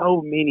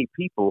so many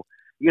people.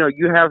 You know,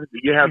 you have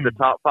the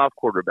top 5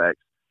 quarterbacks,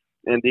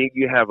 and then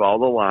you have all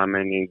the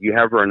linemen, and you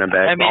have running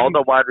backs. I mean, all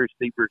the wide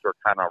receivers are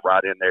kind of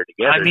right in there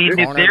together. I mean,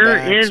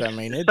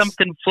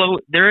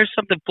 there is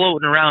something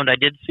floating around. I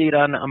did see it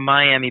on a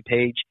Miami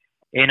page,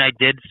 and I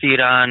did see it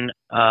on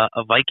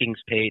a Vikings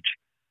page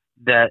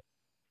that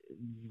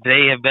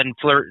they have been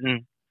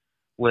flirting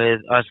with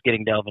us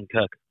getting Dalvin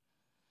Cook.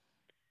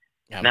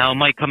 Now it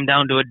might come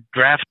down to a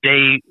draft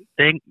day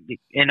thing,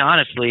 and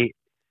honestly,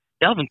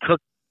 Dalvin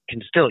Cook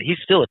he's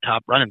still a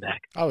top running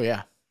back. Oh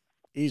yeah.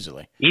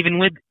 Easily, even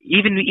with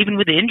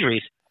the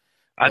injuries.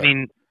 I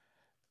mean,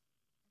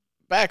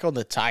 back on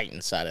the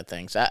Titans side of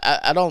things,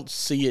 I don't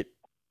see it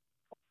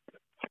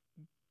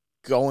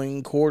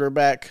going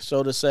quarterback,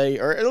 so to say,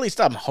 or at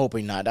least I'm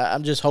hoping not.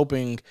 I'm just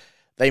hoping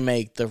they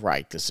make the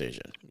right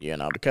decision,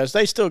 because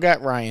they still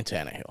got Ryan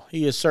Tannehill.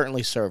 He is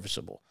certainly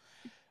serviceable,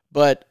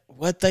 but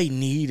what they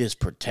need is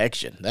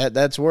protection.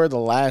 That's where the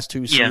last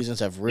 2 seasons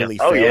have really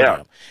failed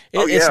them.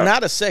 It's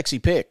not a sexy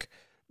pick.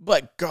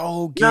 But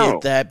go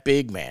get that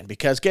big man,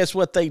 because guess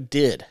what they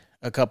did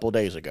a couple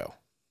days ago?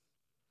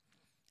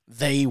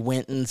 They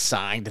went and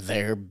signed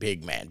their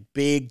big man.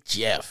 Big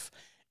Jeff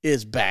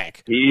is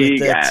back with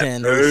the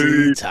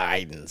Tennessee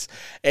Titans.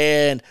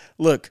 And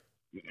look,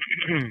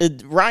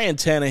 Ryan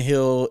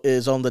Tannehill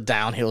is on the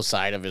downhill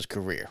side of his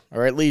career,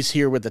 or at least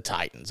here with the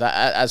Titans.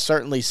 I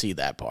certainly see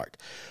that part.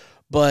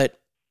 But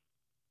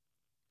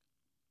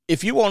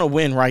if you want to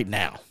win right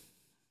now,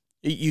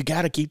 you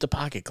got to keep the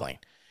pocket clean.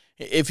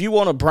 If you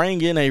want to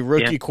bring in a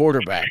rookie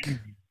quarterback,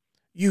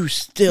 you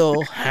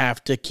still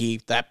have to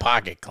keep that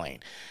pocket clean.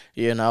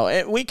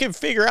 And we can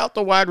figure out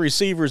the wide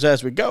receivers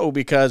as we go,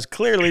 because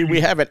clearly we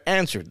haven't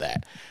answered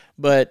that.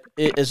 But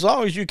as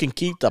long as you can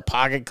keep the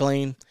pocket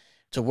clean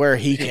to where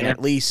he can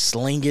at least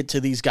sling it to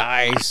these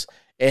guys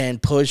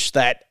and push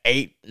that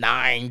 8,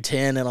 9,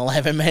 10, and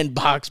 11-man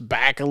box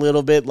back a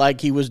little bit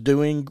like he was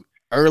doing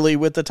early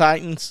with the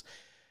Titans,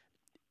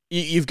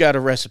 you've got a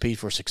recipe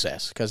for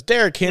success, because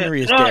Derrick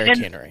Henry is Derrick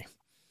Henry.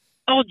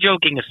 All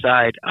joking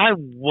aside, I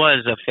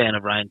was a fan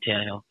of Ryan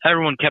Tannehill.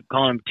 Everyone kept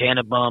calling him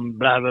Tannabum,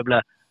 blah, blah,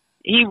 blah.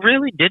 He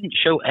really didn't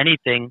show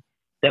anything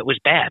that was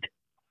bad.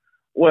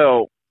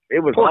 Well,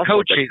 it was Poor also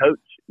coaching. the coach.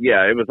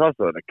 Yeah, it was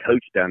also the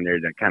coach down there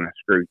that kind of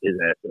screwed his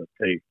ass up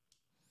too.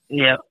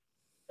 Yeah,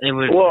 it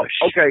was. Well,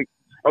 okay.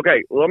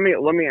 Let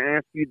me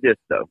ask you this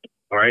though.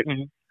 All right.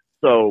 Mm-hmm.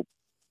 So,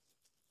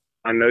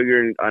 I know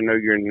you're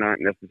not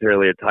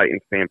necessarily a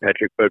Titans fan,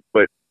 Patrick, but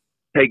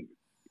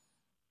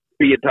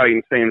be a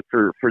Titans fan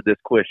for this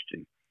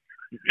question.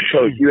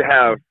 So you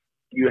have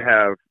you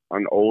have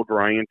an old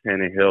Ryan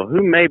Tannehill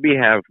who maybe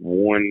have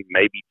 1,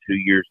 maybe 2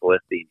 years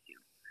left in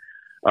him.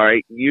 All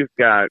right, you've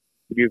got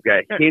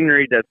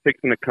Henry that's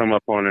fixing to come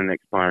up on an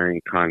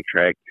expiring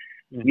contract.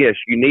 Yes,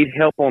 you need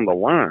help on the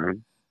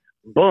line,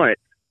 but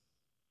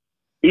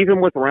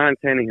even with Ryan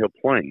Tannehill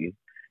playing,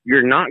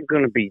 you're not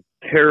going to be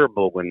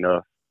terrible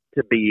enough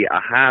to be a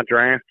high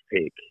draft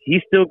pick.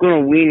 He's still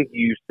going to win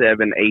you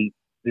 7, 8,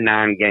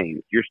 9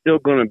 games. You're still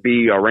going to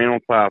be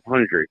around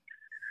 500.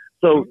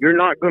 So you're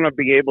not going to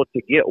be able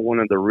to get one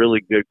of the really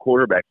good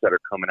quarterbacks that are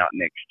coming out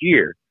next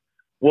year.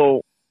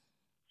 Well,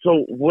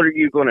 so what are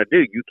you going to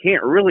do? You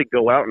can't really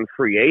go out in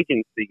free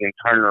agency and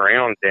turn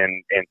around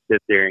and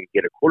sit there and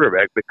get a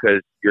quarterback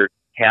because your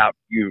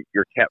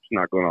cap's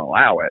not going to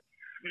allow it.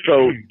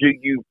 So do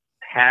you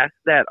pass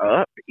that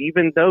up?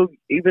 Even though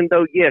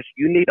yes,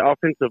 you need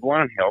offensive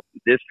line help.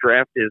 This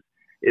draft is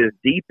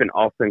deep in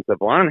offensive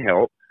line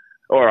help,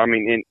 or I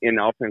mean in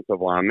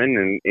offensive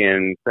linemen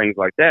and things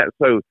like that.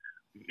 So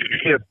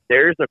if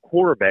there's a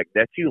quarterback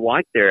that you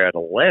like there at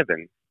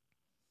 11,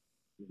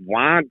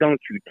 why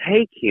don't you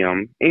take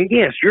him? And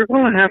yes, you're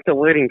going to have to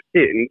let him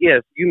sit. And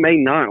yes, you may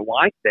not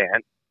like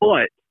that,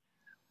 but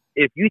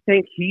if you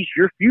think he's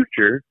your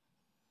future,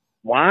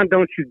 why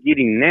don't you get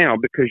him now?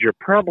 Because you're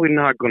probably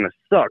not going to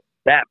suck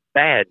that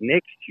bad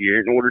next year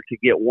in order to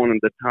get one of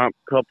the top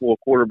couple of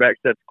quarterbacks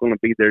that's going to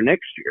be there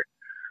next year.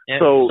 Yeah,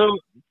 so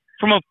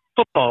from a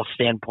football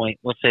standpoint,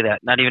 let's say that,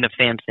 not even a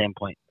fan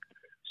standpoint.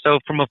 So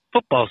from a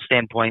football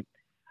standpoint,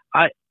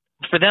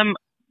 for them,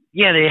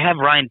 yeah, they have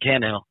Ryan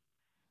Tannehill.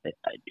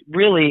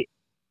 Really,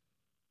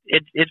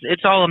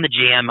 it's all on the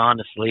GM,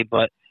 honestly.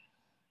 But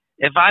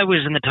if I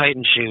was in the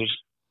Titans'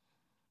 shoes,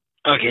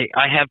 okay,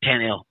 I have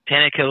Tannehill.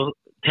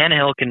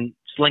 Tannehill can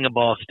sling a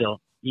ball still.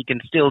 He can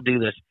still do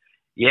this.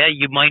 Yeah,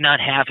 you might not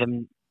have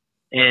him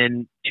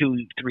in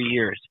 2-3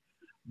 years,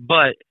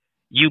 but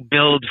you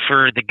build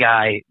for the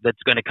guy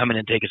that's going to come in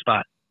and take a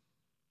spot.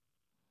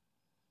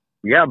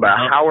 Yeah, but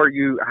how are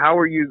you?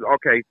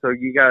 Okay, so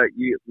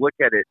you look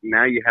at it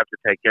now. You have to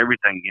take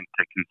everything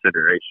into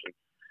consideration.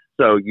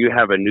 So you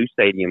have a new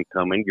stadium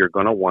coming. You're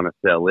going to want to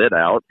sell it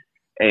out,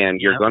 and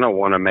you're going to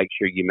want to make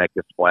sure you make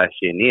a splash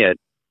in it.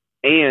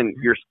 And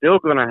you're still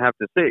going to have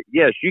to say,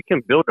 yes, you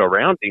can build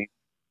around him,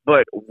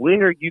 but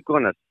when are you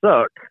going to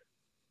suck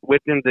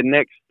within the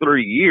next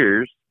 3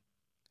 years?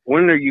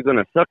 When are you going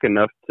to suck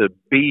enough to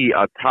be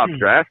a top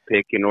draft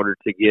pick in order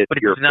to get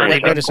your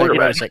franchise quarterback?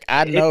 Wait a second.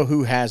 I know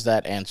who has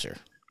that answer.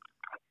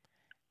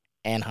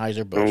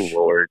 Anheuser-Busch. Oh,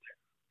 Lord.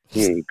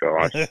 Oh,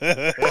 gosh.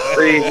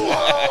 See,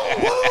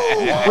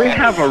 we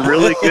have a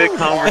really good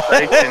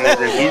conversation, and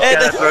then he's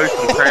got to throw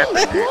some crap in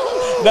there.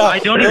 No, I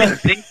don't even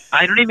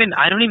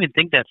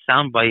think that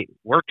soundbite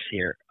works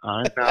here.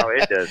 No,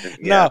 it doesn't.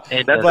 Yeah.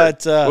 No,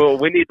 but well,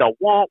 we need the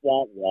womp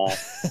womp womp.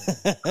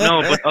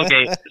 No, but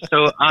okay.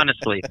 So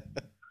honestly,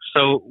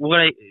 so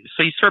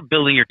you start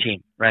building your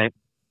team, right?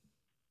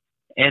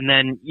 And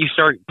then you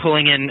start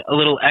pulling in a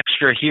little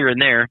extra here and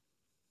there.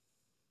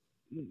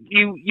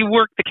 You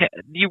work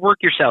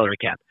your salary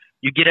cap.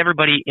 You get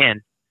everybody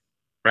in,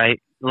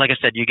 right? Like I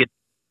said, you get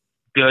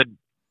good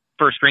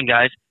first string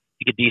guys.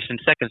 You get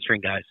decent second string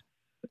guys.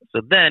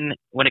 So then,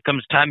 when it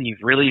comes time, you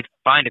really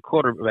find a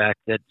quarterback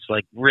that's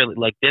like really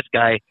like this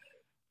guy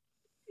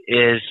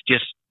is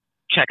just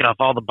checking off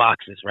all the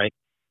boxes, right?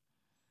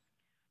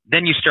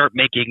 Then you start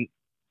making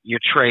your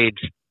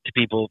trades to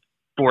people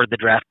for the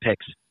draft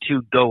picks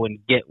to go and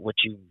get what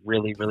you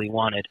really, really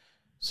wanted.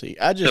 See,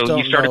 I just don't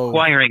you start know.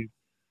 Acquiring.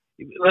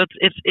 Well,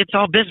 it's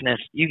all business.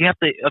 You have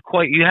to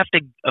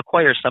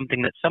acquire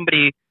something that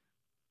somebody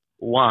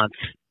wants.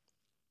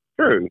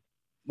 True.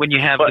 When you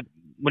have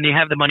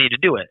the money to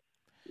do it.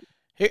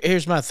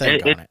 Here's my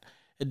thing on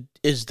it.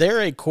 Is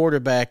there a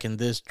quarterback in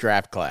this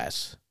draft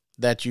class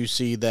that you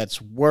see that's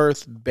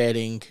worth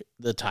betting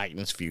the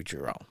Titans'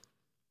 future on?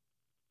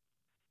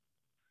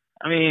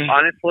 I mean,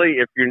 honestly,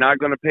 if you're not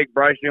going to pick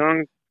Bryce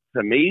Young,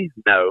 to me,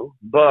 no.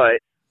 But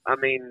I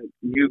mean,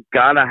 you've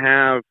got to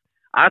have.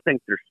 I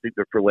think they're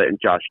stupid for letting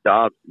Josh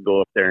Dobbs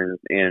go up there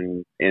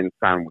and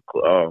sign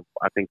with.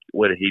 I think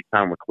what did he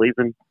sign with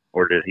Cleveland?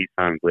 Or did he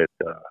sign with?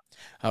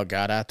 Oh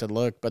God, I have to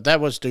look. But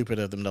that was stupid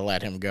of them to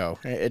let him go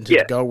and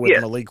to go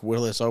with Malik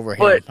Willis over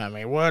him. I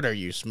mean, what are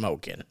you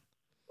smoking?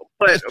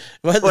 But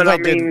I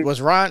mean, was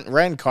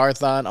Ran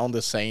Carthon on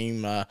the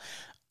same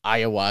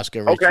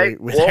ayahuasca retreat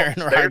with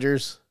Aaron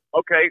Rodgers?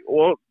 Okay,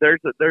 well,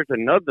 there's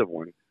another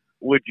one.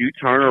 Would you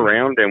turn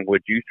around and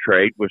would you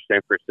trade with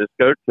San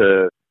Francisco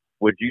to?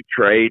 Would you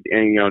trade?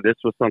 And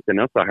this was something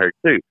else I heard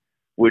too.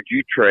 Would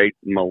you trade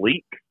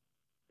Malik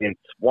and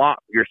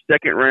swap your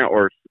second round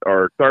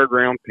or third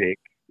round pick,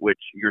 which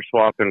you're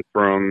swapping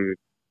from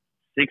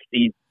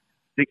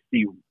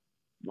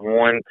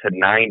 61 to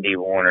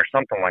 91 or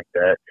something like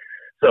that?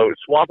 So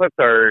swap a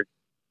third,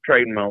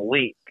 trade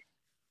Malik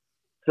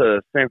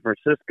to San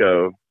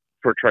Francisco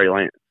for Trey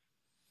Lance.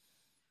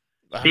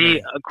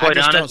 See, quite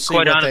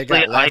honestly,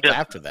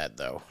 after that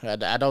though,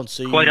 I don't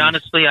see. Quite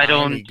honestly, I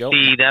don't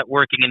see that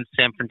working in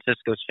San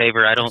Francisco's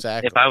favor. I don't.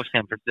 Exactly. If I was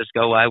San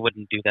Francisco, I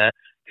wouldn't do that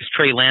because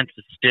Trey Lance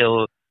is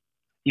still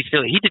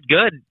he did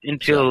good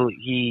until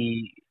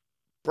he.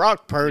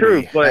 Brock Purdy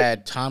True, but-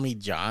 had Tommy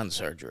John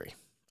surgery.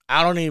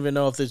 I don't even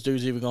know if this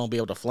dude's even going to be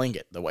able to fling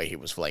it the way he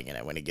was flinging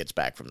it when he gets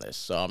back from this.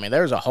 So, I mean,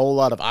 there's a whole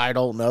lot of I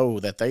don't know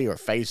that they are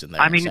facing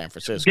there in San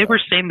Francisco. They were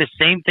saying the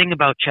same thing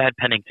about Chad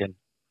Pennington,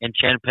 and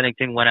Chad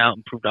Pennington went out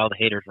and proved all the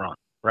haters wrong,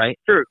 right?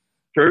 True.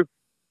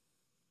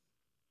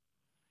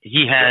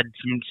 He had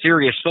some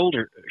serious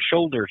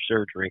shoulder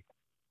surgery.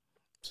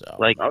 So,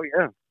 Oh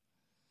yeah.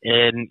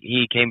 And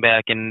he came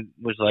back and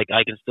was like,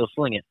 I can still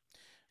sling it.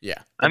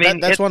 yeah. I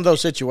mean, that's one of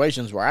those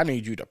situations where I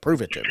need you to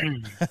prove it to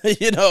me.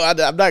 You know,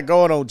 I'm not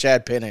going on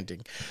Chad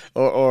Pennington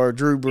or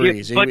Drew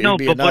Brees. Yeah,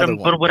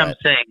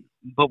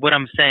 but what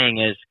I'm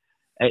saying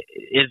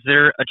is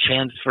there a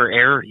chance for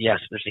error? Yes,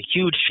 there's a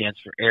huge chance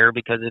for error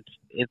because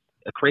it's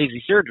a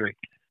crazy surgery.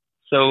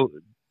 So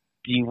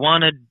do you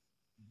want to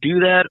do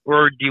that,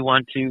 or do you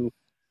want to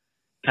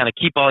kind of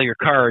keep all your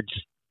cards,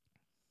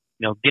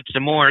 get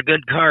some more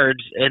good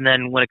cards, and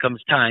then when it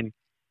comes time,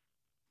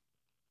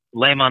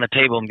 lay them on the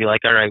table and be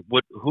like, all right,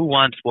 who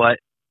wants what?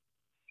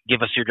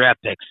 Give us your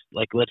draft picks.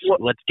 Like, let's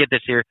get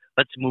this here.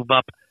 Let's move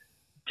up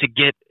to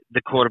get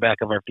the quarterback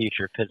of our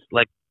future. Because,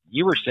 like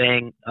you were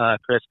saying,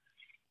 Chris,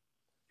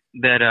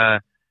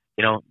 that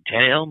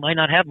Tannehill might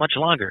not have much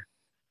longer.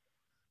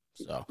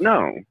 So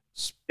No.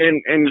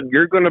 And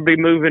you're going to be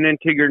moving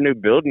into your new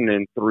building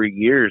in 3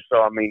 years.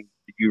 So, I mean,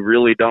 you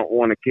really don't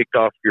want to kick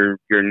off your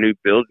new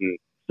building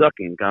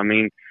sucking. I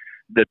mean,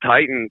 the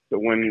Titans,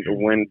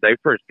 when they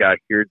first got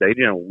here, they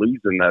didn't lose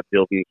in that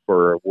building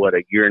for,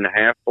 a year and a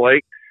half,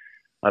 Blake?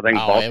 I think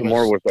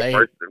Baltimore was the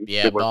first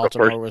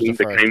team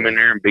that came in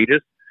there and beat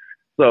us.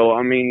 So,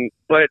 I mean,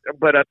 but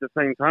at the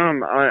same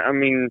time, I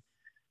mean,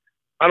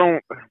 I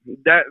don't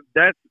 –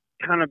 that's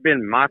kind of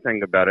been my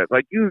thing about it.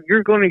 Like,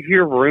 you're going to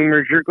hear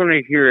rumors. You're going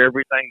to hear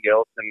everything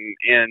else.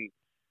 And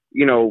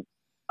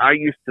I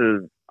used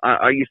to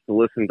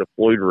listen to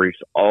Floyd Reese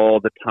all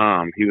the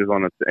time. He was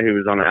on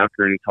an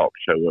afternoon talk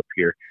show up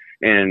here,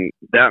 and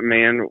that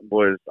man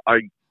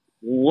I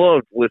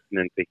loved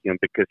listening to him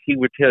because he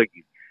would tell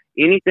you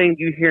anything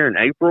you hear in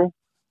April,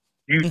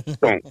 you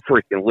don't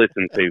freaking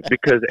listen to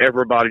because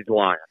everybody's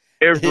lying.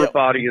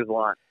 Everybody is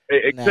lying,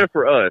 except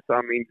for us.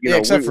 I mean,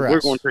 we're going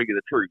to tell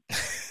you the truth.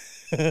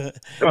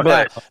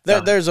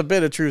 But there's a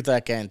bit of truth I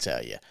can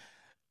tell you.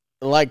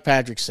 Like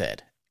Patrick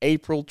said,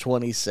 April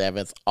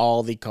 27th,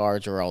 all the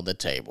cards are on the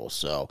table.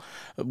 So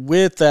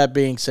with that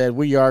being said,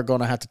 we are going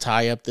to have to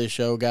tie up this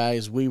show,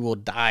 guys. We will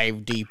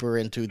dive deeper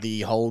into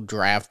the whole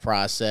draft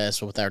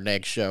process with our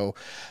next show.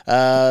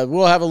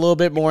 We'll have a little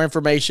bit more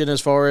information as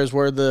far as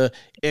where the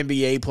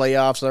NBA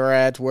playoffs are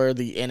at, where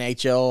the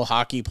NHL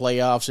hockey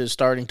playoffs is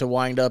starting to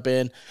wind up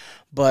in.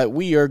 But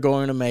we are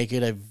going to make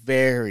it a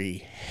very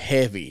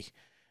heavy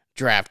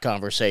draft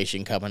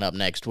conversation coming up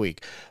next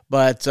week.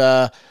 But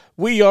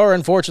we are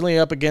unfortunately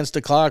up against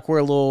the clock.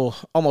 We're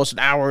almost an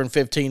hour and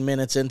 15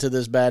 minutes into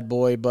this bad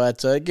boy.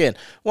 But again,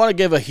 want to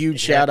give a huge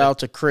shout out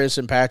to Chris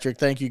and Patrick.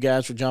 Thank you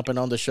guys for jumping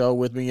on the show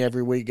with me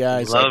every week,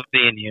 guys. Love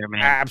being here,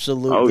 man.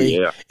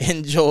 Absolutely.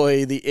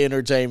 Enjoy the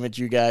entertainment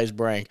you guys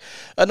bring.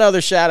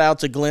 Another shout out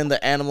to Glenn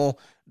the Animal.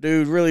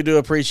 Dude, really do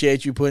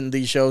appreciate you putting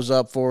these shows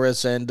up for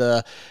us and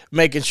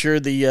making sure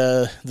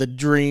the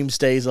dream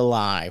stays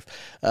alive.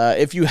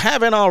 If you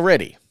haven't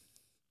already,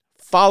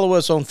 follow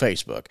us on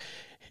Facebook.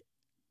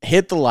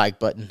 Hit the like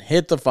button,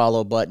 hit the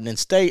follow button, and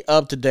stay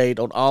up to date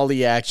on all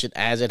the action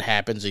as it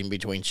happens in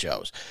between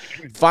shows.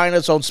 Find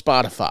us on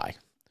Spotify,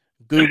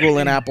 Google,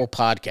 and Apple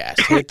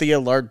Podcasts. Hit the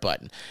alert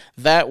button.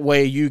 That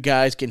way you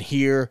guys can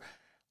hear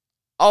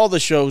all the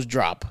shows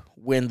drop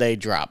when they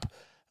drop.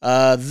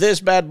 This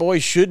bad boy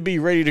should be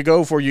ready to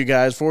go for you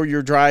guys for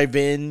your drive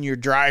in, your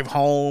drive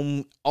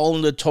home,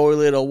 on the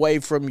toilet, away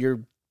from your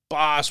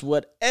boss,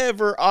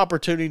 whatever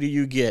opportunity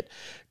you get.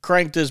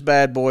 Crank this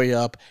bad boy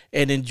up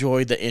and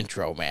enjoy the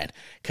intro, man,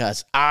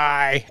 because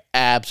I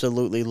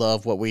absolutely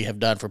love what we have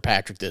done for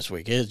Patrick this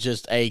week. It's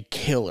just a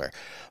killer.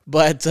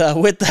 But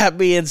with that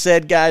being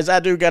said, guys, I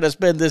do got to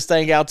spin this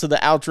thing out to the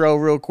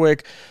outro real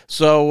quick.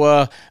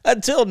 So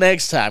until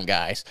next time,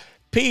 guys,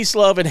 peace,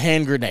 love, and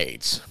hand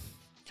grenades.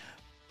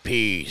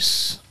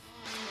 Peace.